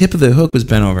bent. The tip of the hook was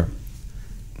bent over.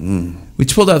 We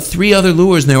pulled out 3 other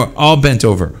lures, and they were all bent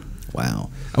over. Wow.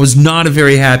 I was not a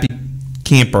very happy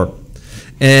camper.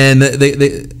 And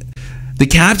the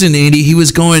captain, Andy, he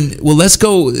was going, well, let's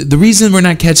go. The reason we're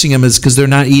not catching them is because they're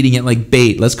not eating it like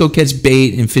bait. Let's go catch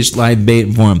bait and fish live bait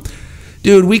for them.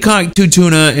 Dude, we caught 2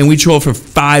 tuna, and we trolled for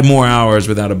 5 more hours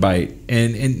without a bite.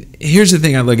 And here's the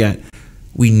thing I look at.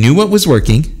 We knew what was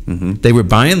working. They were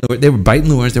biting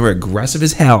lures. They were aggressive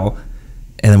as hell.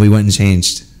 And then we went and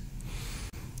changed.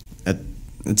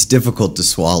 It's difficult to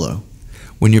swallow.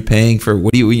 When you're paying for, at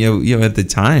the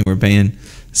time, we're paying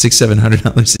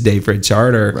 $600-700 a day for a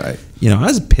charter. Right. I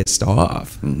was pissed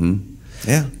off.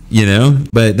 Yeah.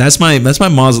 But that's my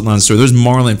Mazatlan story. There's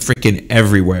marlin freaking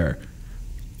everywhere.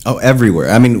 Oh,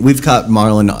 everywhere. I mean, we've caught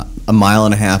marlin a 1.5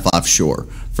 miles offshore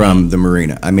from the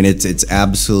marina. I mean, it's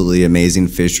absolutely amazing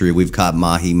fishery. We've caught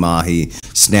mahi,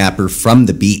 snapper from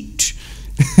the beach.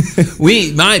 I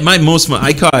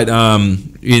caught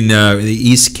in the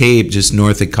East Cape, just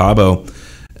north of Cabo.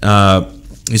 I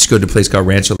used to go to a place called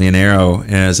Rancho Leonero,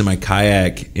 and I was in my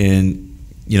kayak, and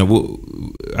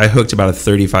I hooked about a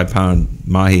 35-pound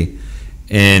mahi,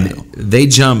 and they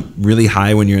jump really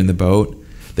high when you're in the boat.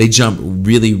 They jump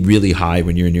really, really high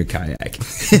when you're in your kayak.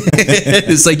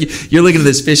 It's like you're looking at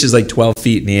this fish is like 12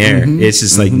 feet in the air. It's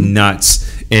just like nuts.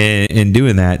 in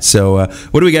doing that. So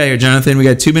what do we got here, Jonathan? We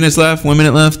got 2 minutes left, 1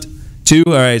 minute left. 2.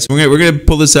 All right, so we're gonna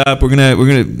pull this up. We're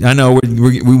gonna. I know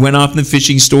we went off in the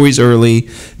fishing stories early.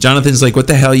 Jonathan's like, "What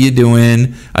the hell are you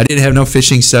doing?" I didn't have no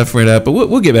fishing stuff right up, but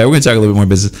we'll get back. We're gonna talk a little bit more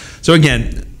business. So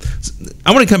again,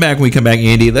 I want to come back when we come back,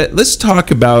 Andy. Let's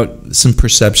talk about some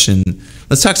perception.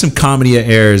 Let's talk some comedy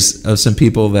errors of some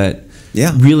people that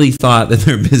really thought that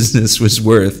their business was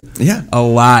worth a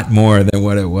lot more than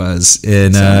what it was,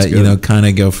 and kind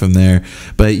of go from there.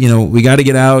 But we got to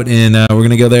get out, and we're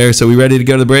gonna go there. So we ready to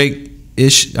go to the break?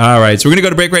 Ish. All right, so we're gonna go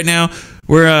to break right now.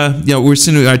 We're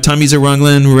sitting, our tummies are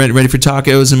rumbling. We're ready for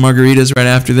tacos and margaritas right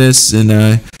after this.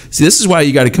 And see, this is why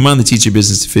you got to come on the Teach Your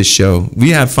Business to Fish show.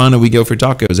 We have fun and we go for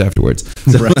tacos afterwards.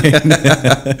 So, right.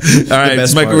 All right,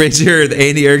 it's Michael Rage here with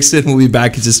Andy Erickson. We'll be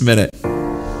back in just a minute.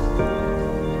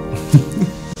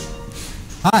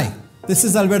 Hi, this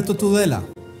is Alberto Tudela.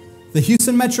 The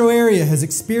Houston metro area has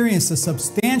experienced a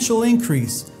substantial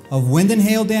increase of wind and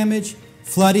hail damage,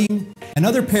 flooding, and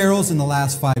other perils in the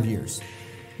last 5 years.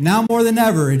 Now more than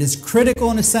ever, it is critical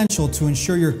and essential to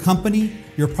ensure your company,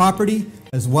 your property,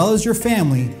 as well as your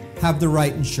family have the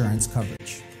right insurance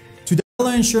coverage.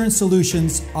 Tudela Insurance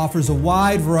Solutions offers a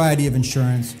wide variety of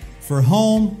insurance for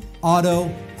home, auto,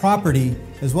 property,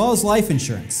 as well as life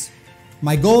insurance.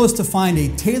 My goal is to find a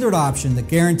tailored option that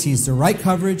guarantees the right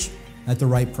coverage at the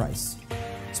right price,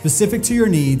 specific to your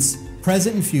needs,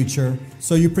 present and future,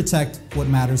 so you protect what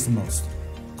matters the most.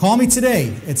 Call me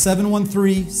today at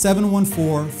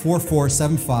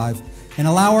 713-714-4475 and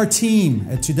allow our team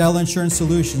at Tudela Insurance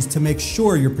Solutions to make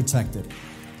sure you're protected.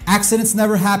 Accidents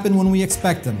never happen when we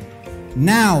expect them.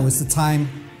 Now is the time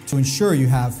to ensure you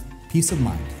have peace of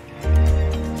mind.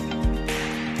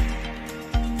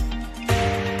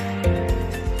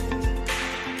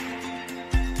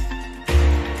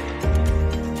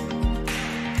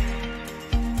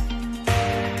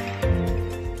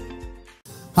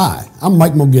 Hi, I'm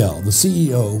Mike Mogel, the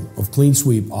CEO of Clean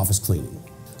Sweep Office Cleaning.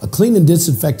 A clean and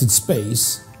disinfected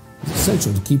space is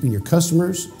essential to keeping your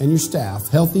customers and your staff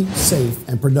healthy, safe,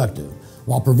 and productive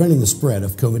while preventing the spread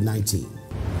of COVID-19.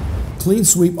 Clean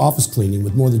Sweep Office Cleaning,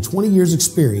 with more than 20 years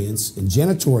experience in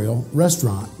janitorial,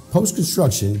 restaurant,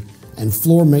 post-construction, and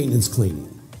floor maintenance cleaning.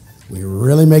 We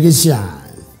really make it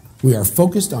shine. We are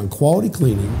focused on quality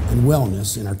cleaning and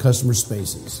wellness in our customer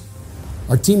spaces.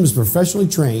 Our team is professionally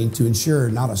trained to ensure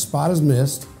not a spot is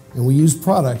missed, and we use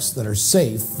products that are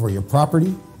safe for your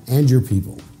property and your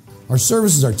people. Our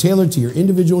services are tailored to your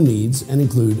individual needs and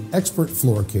include expert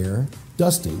floor care,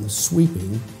 dusting,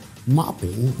 sweeping,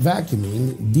 mopping,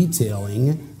 vacuuming,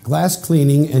 detailing, glass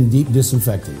cleaning, and deep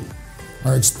disinfecting.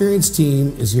 Our experienced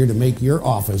team is here to make your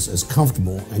office as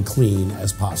comfortable and clean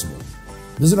as possible.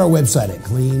 Visit our website at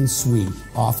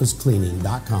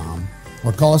cleansweepofficecleaning.com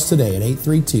or call us today at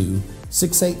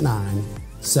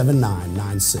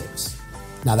 832-689-7996.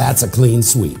 Now that's a clean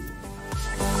sweep.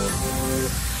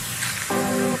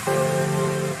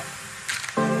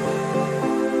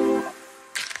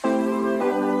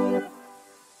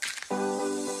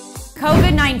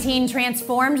 COVID-19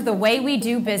 transformed the way we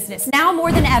do business. Now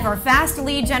more than ever, fast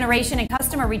lead generation and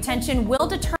customer retention will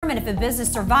determine if a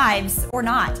business survives or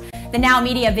not. The Now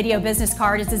Media Video Business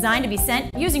Card is designed to be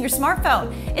sent using your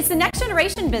smartphone. It's the next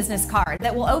generation business card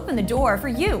that will open the door for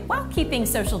you while keeping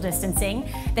social distancing.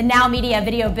 The Now Media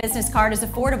Video Business Card is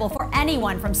affordable for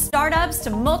anyone from startups to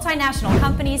multinational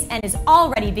companies and is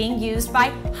already being used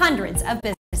by hundreds of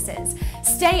businesses.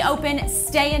 Stay open,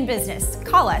 stay in business.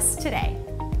 Call us today.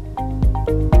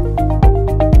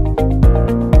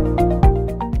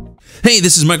 Hey,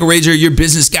 this is Michael Rager, your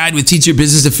business guide with Teach Your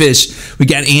Business to Fish. We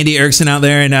got Andy Erickson out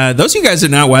there, and those of you guys that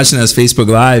are not watching us Facebook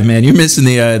Live, man, you're missing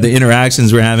the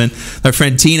interactions we're having. Our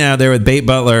friend Tina out there with Bait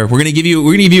Butler. We're gonna give you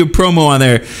a promo on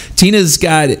there. Tina's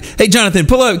got. Hey, Jonathan,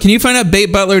 pull up. Can you find out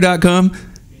baitbutler.com?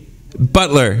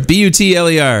 Butler,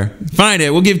 B-U-T-L-E-R. Find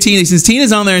it. We'll give Tina, since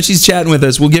Tina's on there and she's chatting with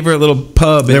us, we'll give her a little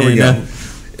pub. There we go.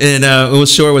 And we'll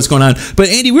show her what's going on. But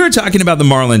Andy, we were talking about the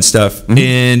Marlin stuff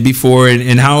and before,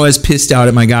 and how I was pissed out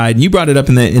at my guide. And you brought it up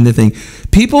in the thing.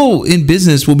 People in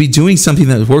business will be doing something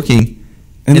that is working,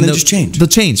 and they'll just change. They'll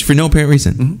change for no apparent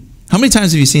reason. How many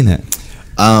times have you seen that?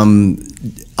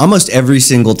 Almost every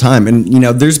single time. And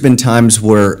there's been times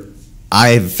where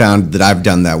I've found that I've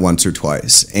done that once or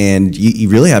twice, and you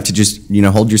really have to just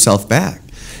hold yourself back.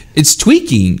 It's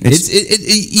tweaking.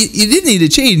 You didn't need to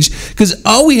change, because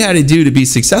all we had to do to be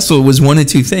successful was one of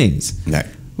two things. Right.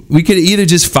 We could either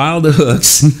just file the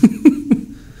hooks,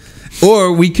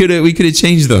 or we could have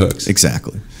changed the hooks.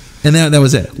 Exactly. And that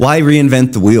was it. Why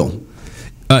reinvent the wheel?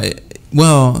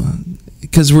 Well,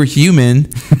 because we're human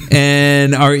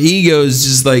and our ego is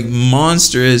just like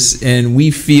monstrous, and we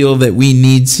feel that we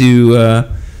need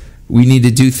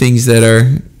to do things that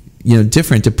are, you know,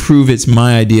 different to prove it's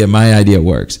my idea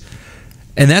works.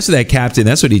 And that's what that captain,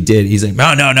 that's what he did. He's like,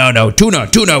 no,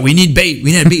 tuna, we need bait.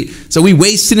 So we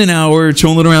wasted an hour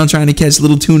trolling around trying to catch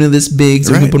little tuna this big,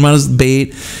 so we can put them on as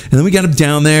bait. And then we got him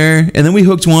down there, and then we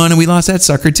hooked one, and we lost that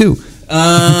sucker too.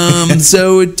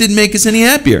 So it didn't make us any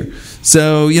happier.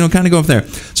 So, you know, kind of go up there.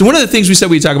 So one of the things we said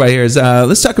we'd talk about here is,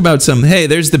 let's talk about hey,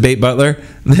 there's the bait butler.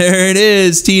 There it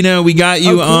is, Tina. We got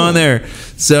you on there.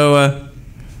 So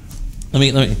let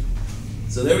me.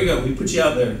 So there we go. We put you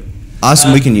out there.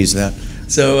 Awesome. We can use that.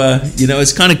 So, you know,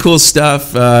 it's kind of cool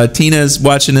stuff. Tina's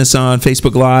watching us on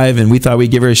Facebook Live, and we thought we'd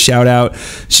give her a shout out.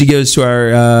 She goes to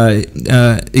our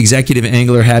executive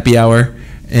angler happy hour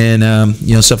and,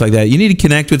 you know, stuff like that. You need to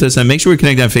connect with us and make sure we're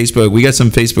connected on Facebook. We got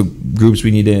some Facebook groups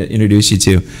we need to introduce you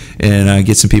to and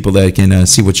get some people that can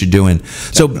see what you're doing.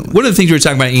 So one of the things we were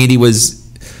talking about, Andy, was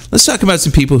let's talk about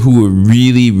some people who were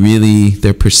really,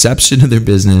 their perception of their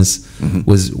business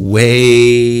was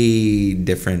way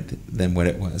different than what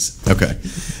it was. Okay.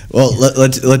 Well,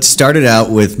 let's start it out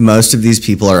with most of these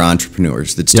people are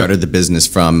entrepreneurs that started the business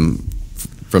from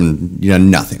you know,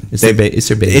 nothing. It's their baby.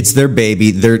 It's their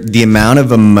baby. The amount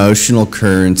of emotional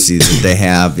currency that they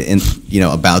have in, you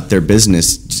know, about their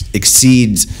business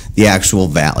exceeds the actual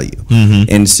value.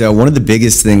 And so one of the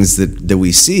biggest things that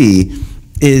we see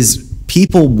is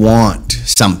people want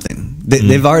something.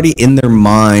 They've already in their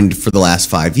mind for the last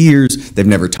 5 years. They've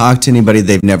never talked to anybody.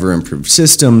 They've never improved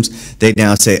systems. They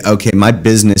now say, okay, my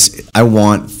business, I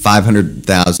want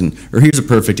 500,000. Or here's a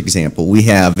perfect example. We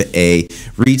have a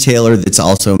retailer that's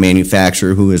also a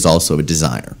manufacturer who is also a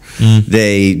designer.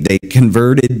 They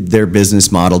converted their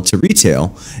business model to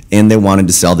retail, and they wanted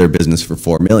to sell their business for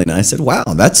 $4 million. And I said, wow,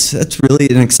 that's really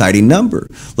an exciting number.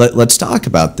 Let's talk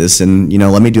about this, and, you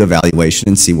know, let me do a valuation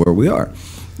and see where we are.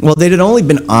 Well, they had only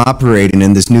been operating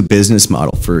in this new business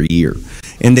model for a year,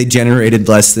 and they generated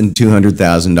less than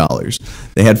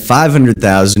 $200,000. They had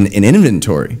 $500,000 in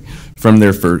inventory from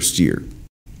their first year.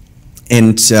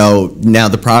 And so now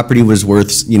the property was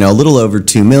worth, you know, a little over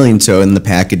 $2 million. So in the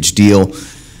package deal,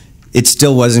 it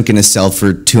still wasn't going to sell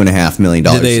for $2.5 million.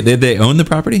 Did they own the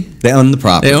property? They owned the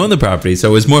property. They owned the property, so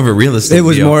it was more of a real estate deal. It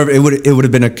was more of it would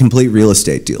have been a complete real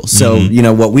estate deal. So you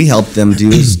know what we helped them do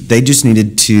is they just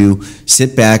needed to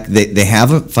sit back. They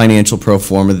have a financial pro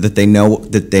forma that they know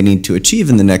that they need to achieve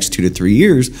in the next 2 to 3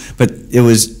 years, but it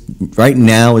was right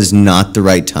now is not the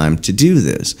right time to do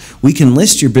this. We can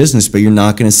list your business, but you're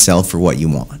not going to sell for what you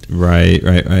want. Right.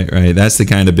 That's the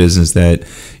kind of business that,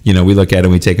 you know, we look at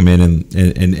and we take them in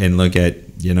and look at,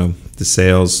 you know, the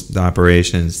sales, the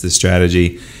operations, the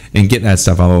strategy, and get that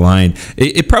stuff all aligned.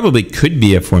 It probably could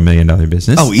be a $4 million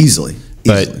business. Oh, easily.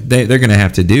 But they're going to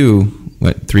have to do,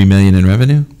 what, $3 million in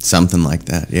revenue? Something like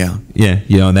that, yeah. Yeah,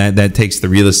 you know, that takes the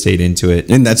real estate into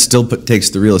it. And that still takes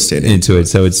the real estate into it.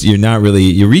 So you're not really,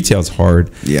 your retail's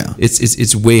hard. Yeah.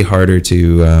 It's way harder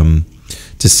to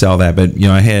sell that. But, you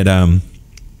know, I had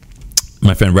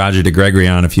my friend Roger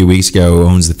DeGregory on a few weeks ago, who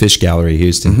owns the Fish Gallery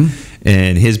Houston.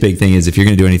 And his big thing is if you're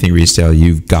going to do anything retail,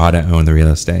 you've got to own the real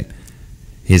estate.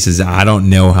 He says, I don't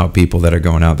know how people that are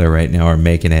going out there right now are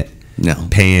making it. No,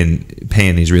 paying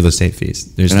these real estate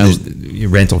fees. There's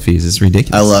rental fees. It's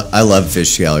ridiculous. I love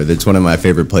Fish Gallery. That's one of my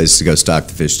favorite places to go stock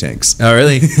the fish tanks. Oh,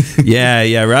 really?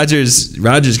 yeah.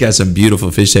 Roger's got some beautiful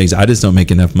fish tanks. I just don't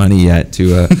make enough money yet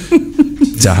to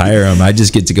hire him. I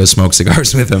just get to go smoke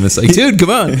cigars with him. It's like, dude, come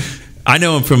on. I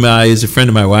know him from he's a friend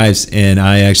of my wife's, and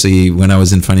I actually, when I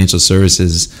was in financial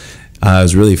services, it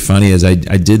was really funny as I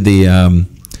did the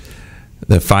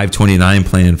 529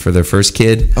 plan for their first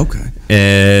kid. Okay.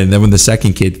 And then when the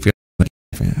second kid, so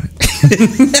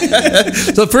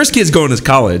the first kid's going to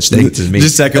college. Thanks to me. The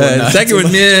second one, second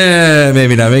one, yeah,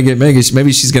 maybe not.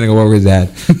 Maybe she's gonna go over with that.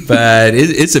 But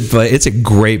it's a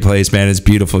great place, man. It's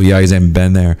beautiful. You guys haven't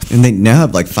been there. And they now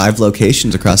have like 5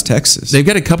 locations across Texas. They've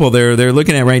got a couple. They're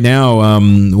looking at right now.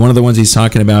 One of the ones he's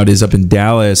talking about is up in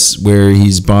Dallas, where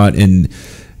he's bought an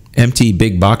empty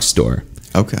big box store.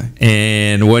 Okay.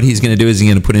 And what he's going to do is he's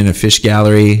going to put in a fish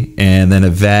gallery and then a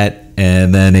vet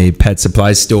and then a pet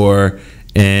supply store.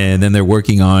 And then they're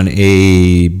working on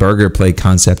a burger plate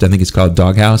concept. I think it's called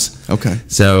Doghouse. Okay.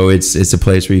 So it's a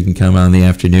place where you can come on in the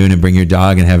afternoon and bring your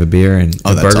dog and have a beer and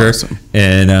a burger. Awesome.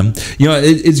 And you know,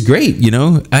 it's great. You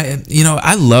know,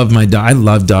 I love my dog. I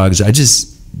love dogs. I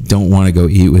just don't want to go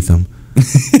eat with them.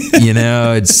 You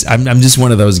know, I'm just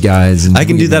one of those guys. And I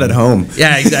can do that at home.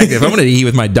 Yeah, exactly. If I wanted to eat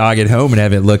with my dog at home and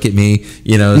have it look at me,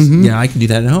 you know, yeah, I can do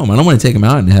that at home. I don't want to take him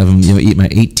out and have him, you know, eat my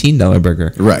 $18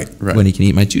 burger. Right. When he can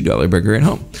eat my $2 burger at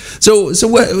home. So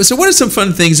what are some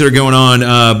fun things that are going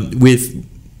on with,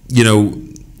 you know,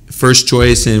 First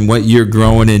Choice and what you're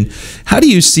growing, and how do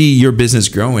you see your business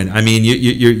growing? I mean,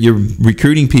 you're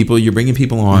recruiting people, you're bringing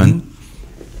people on.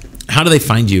 How do they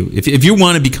find you? If you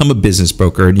want to become a business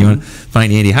broker and you want to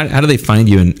find Andy, how do they find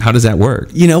you, and how does that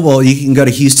work? You know, well, you can go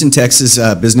to Houston, Texas,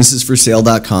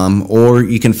 businessesforsale.com, or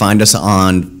you can find us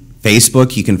on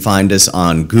Facebook, you can find us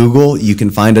on Google, you can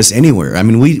find us anywhere. I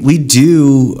mean, we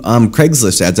do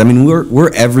Craigslist ads. I mean,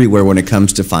 we're everywhere when it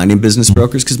comes to finding business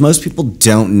brokers, because most people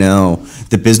don't know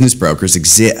that business brokers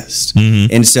exist.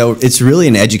 And so it's really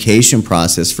an education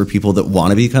process for people that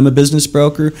want to become a business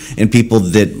broker and people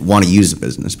that want to use a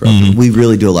business broker. We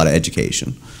really do a lot of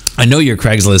education. I know your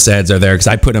Craigslist ads are there because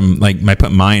I put them I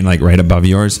put mine right above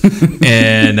yours,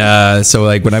 and so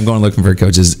when I'm going looking for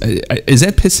coaches, is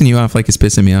that pissing you off? Like it's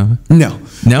pissing me off?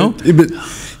 No. But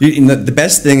the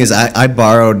best thing is I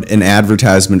borrowed an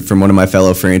advertisement from one of my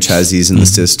fellow franchisees in the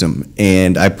system,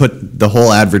 and I put the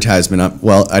whole advertisement up.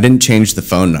 Well, I didn't change the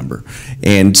phone number,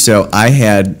 and so I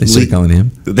had they started calling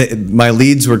him. My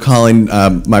leads were calling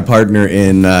my partner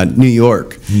in New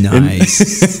York.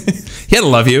 Nice. He had to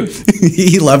love you.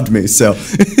 He loved me, so.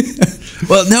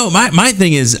 Well, no, my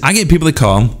thing is I get people to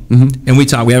call, and we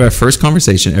talk. We have our first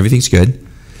conversation. Everything's good.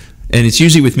 And it's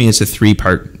usually with me, it's a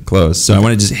 3-part close. So I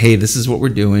want to just, hey, this is what we're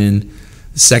doing.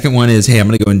 The second one is, hey, I'm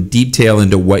going to go in detail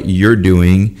into what you're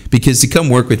doing, because to come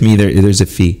work with me, there's a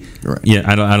fee. Right. Yeah,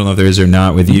 I don't know if there is or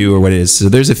not with you or what it is. So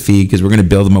there's a fee, because we're going to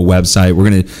build them a website. We're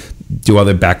going to do all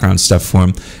the background stuff for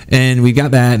them. And we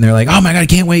got that, and they're like, oh my God, I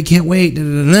can't wait. Da,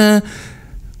 da, da, da.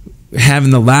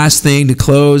 Having the last thing to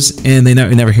close, and they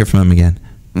never hear from them again.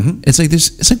 It's like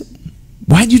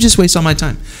why'd you just waste all my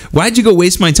time? Why'd you go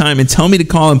waste my time and tell me to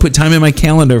call and put time in my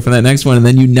calendar for that next one, and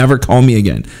then you never call me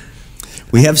again?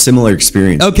 We have similar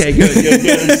experiences. Okay, good.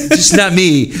 It's just not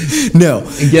me. No.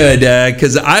 Good,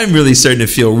 because I'm really starting to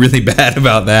feel really bad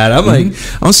about that. I'm like,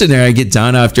 I'm sitting there, I get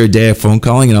done after a day of phone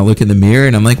calling, and I'll look in the mirror,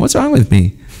 and I'm like, what's wrong with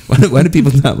me? Why do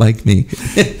people not like me?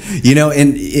 You know,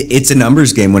 and it's a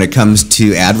numbers game when it comes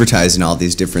to advertising all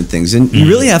these different things, and you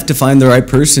really have to find the right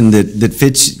person that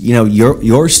fits, you know,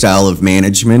 your style of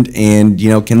management, and you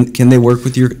know, can they work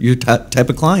with your type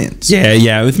of clients?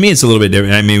 Yeah. With me, it's a little bit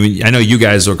different. I mean, I know you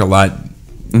guys work a lot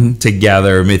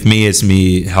together. With me, it's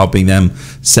me helping them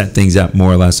set things up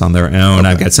more or less on their own. Okay.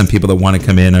 I've got some people that want to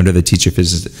come in under the Teach Your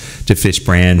Fish to Fish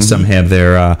brand. Some have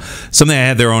their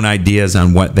own ideas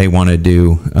on what they want to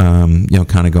do. You know,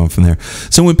 kind of going from there.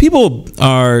 So when people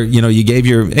are, you know, you gave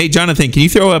your, hey Jonathan, can you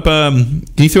throw up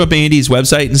Andy's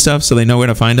website and stuff so they know where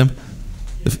to find him?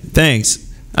 Thanks.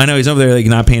 I know he's over there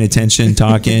not paying attention,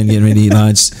 talking, getting ready to eat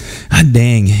lunch. God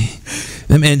dang,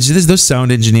 man, those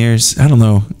sound engineers. I don't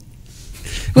know.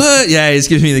 Well, yeah, he's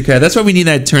giving me the credit. That's why we need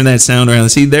that. Turn that sound around.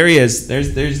 See, there he is. There he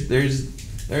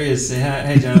is. Say hi,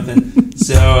 hey, Jonathan.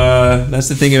 So that's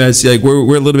the thing about it.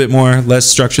 We're a little bit less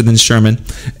structured than Sherman,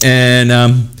 and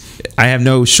I have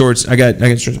no shorts. I got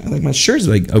shorts. My shirt's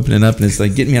opening up, and it's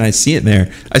getting me, and I see it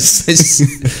there. I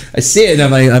see it,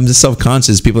 and I'm just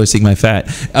self-conscious. People are seeing my fat.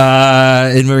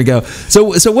 And there we go.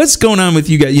 So what's going on with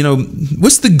you guys? You know,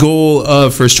 what's the goal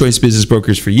of First Choice Business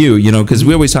Brokers for you? You know, because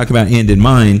we always talk about end in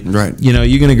mind. Right. You know,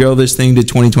 you're going to grow this thing to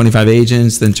 20, 25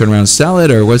 agents, then turn around and sell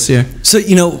it, or what's here? So,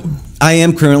 you know, I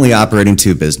am currently operating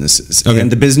 2 businesses. Okay.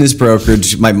 And the business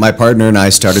brokerage, my partner and I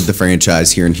started the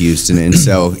franchise here in Houston, and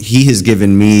so he has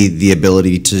given me the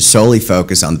ability to solely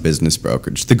focus on the business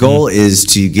brokerage. The goal is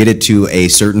to get it to a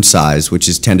certain size, which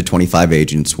is 10 to 25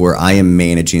 agents, where I am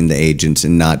managing the agents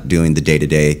and not doing the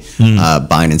day-to-day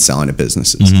buying and selling of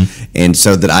businesses. And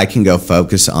so that I can go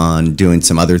focus on doing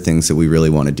some other things that we really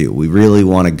want to do. We really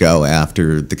want to go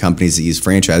after the companies that use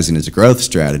franchising as a growth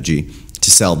strategy to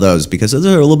sell those, because those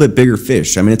are a little bit bigger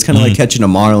fish. I mean, it's kind of like catching a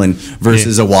marlin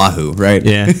versus a wahoo, right?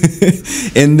 Yeah.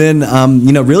 And then,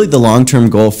 you know, really the long-term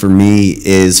goal for me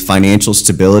is financial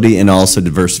stability and also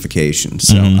diversification.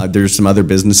 So there's some other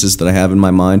businesses that I have in my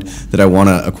mind that I want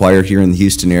to acquire here in the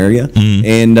Houston area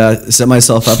and set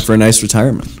myself up for a nice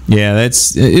retirement. Yeah,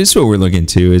 it's what we're looking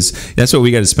to. That's what we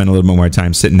got to spend a little bit more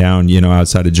time sitting down, you know,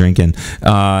 outside of drinking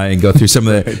and go through some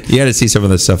of the. You got to see some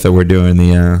of the stuff that we're doing.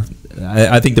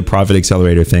 I think the Profit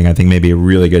Accelerator thing, I think may be a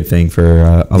really good thing for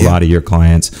a lot of your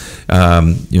clients.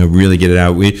 You know, really get it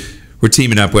out. We're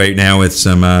teaming up right now with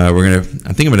some. I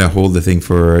think I'm gonna hold the thing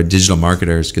for digital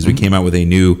marketers, because we came out with a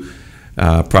new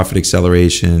profit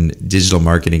acceleration, digital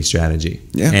marketing strategy.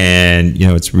 Yeah. And,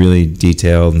 it's really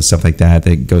detailed and stuff like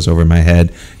that goes over my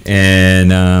head.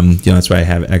 And, that's why I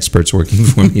have experts working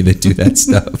for me that do that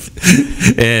stuff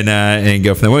and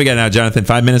go from there. What we got now, Jonathan?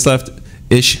 5 minutes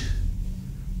left-ish?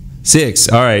 6.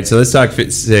 All right. So let's talk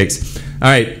 6. All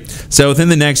right. So within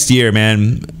the next year,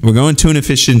 man, we're going tuna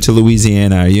fishing to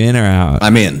Louisiana. Are you in or out?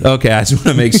 I'm in. Okay, I just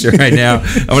want to make sure right now.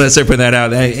 I want to start putting that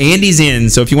out. Andy's in.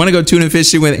 So if you want to go tuna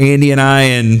fishing with Andy and I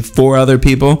and 4 other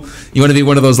people, you want to be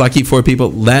one of those lucky 4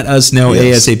 people, let us know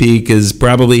ASAP, because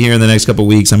probably here in the next couple of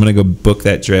weeks, I'm going to go book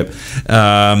that trip.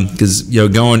 Because,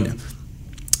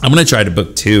 I'm going to try to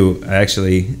book 2,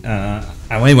 actually.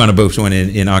 I might want to book one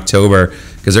in October,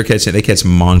 because they catch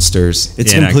monsters.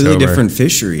 It's in completely October. different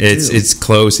fishery. It's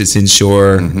close. It's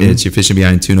inshore. You're fishing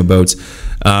behind tuna boats.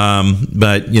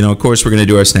 But of course, we're going to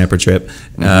do our snapper trip,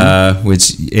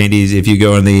 which Andy, if you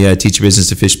go on the Teach Your Business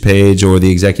to Fish page or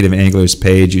the Executive Anglers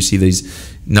page, you see these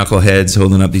knuckleheads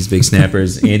holding up these big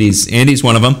snappers. Andy's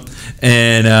one of them,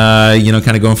 and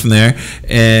kind of going from there.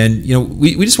 And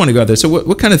we just want to go out there. So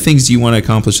what kind of things do you want to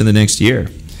accomplish in the next year?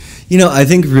 I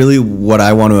think really what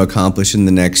I want to accomplish in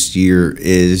the next year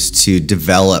is to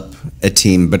develop a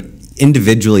team, but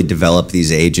individually develop these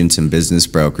agents and business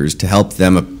brokers to help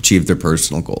them achieve their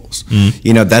personal goals.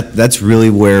 That's really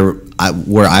where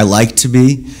I like to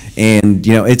be, and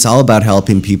it's all about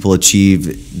helping people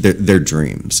achieve their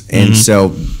dreams, and so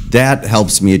that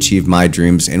helps me achieve my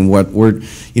dreams. And what we're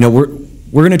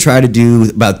going to try to do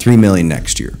about $3 million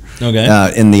next year.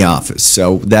 Okay. In the office.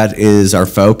 So that is our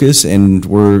focus, and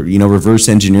we're reverse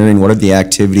engineering what are the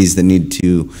activities that need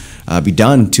to be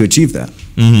done to achieve that.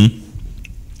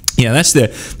 Yeah, that's the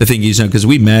thing, because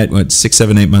we met 6,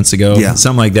 7, 8 months ago,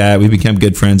 something like that. We've become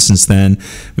good friends since then.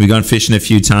 We've gone fishing a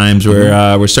few times.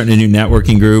 We're starting a new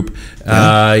networking group.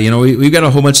 We've got a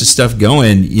whole bunch of stuff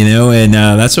going, and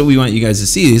that's what we want you guys to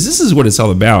see. This is what it's all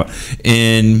about,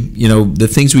 and the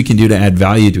things we can do to add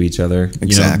value to each other.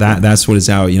 Exactly. That's what it's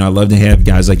out. I love to have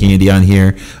guys like Andy on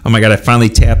here. Oh my God, I finally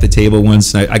tapped the table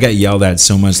once. I got yelled at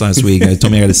so much last week. I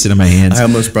told me I got to sit on my hands. I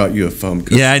almost brought you a foam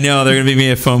cushion. Yeah, I know. They're gonna be me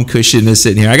a foam cushion to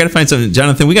sit in here. I got to find something,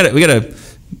 Jonathan. We gotta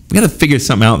figure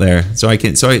something out there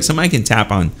something I can tap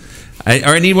on.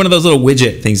 I need one of those little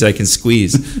widget things that I can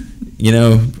squeeze.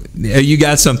 You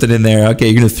got something in there. Okay,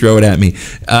 you're gonna throw it at me.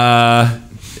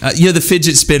 The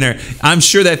fidget spinner. I'm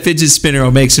sure that fidget spinner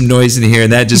will make some noise in here,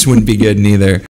 and that just wouldn't be good neither.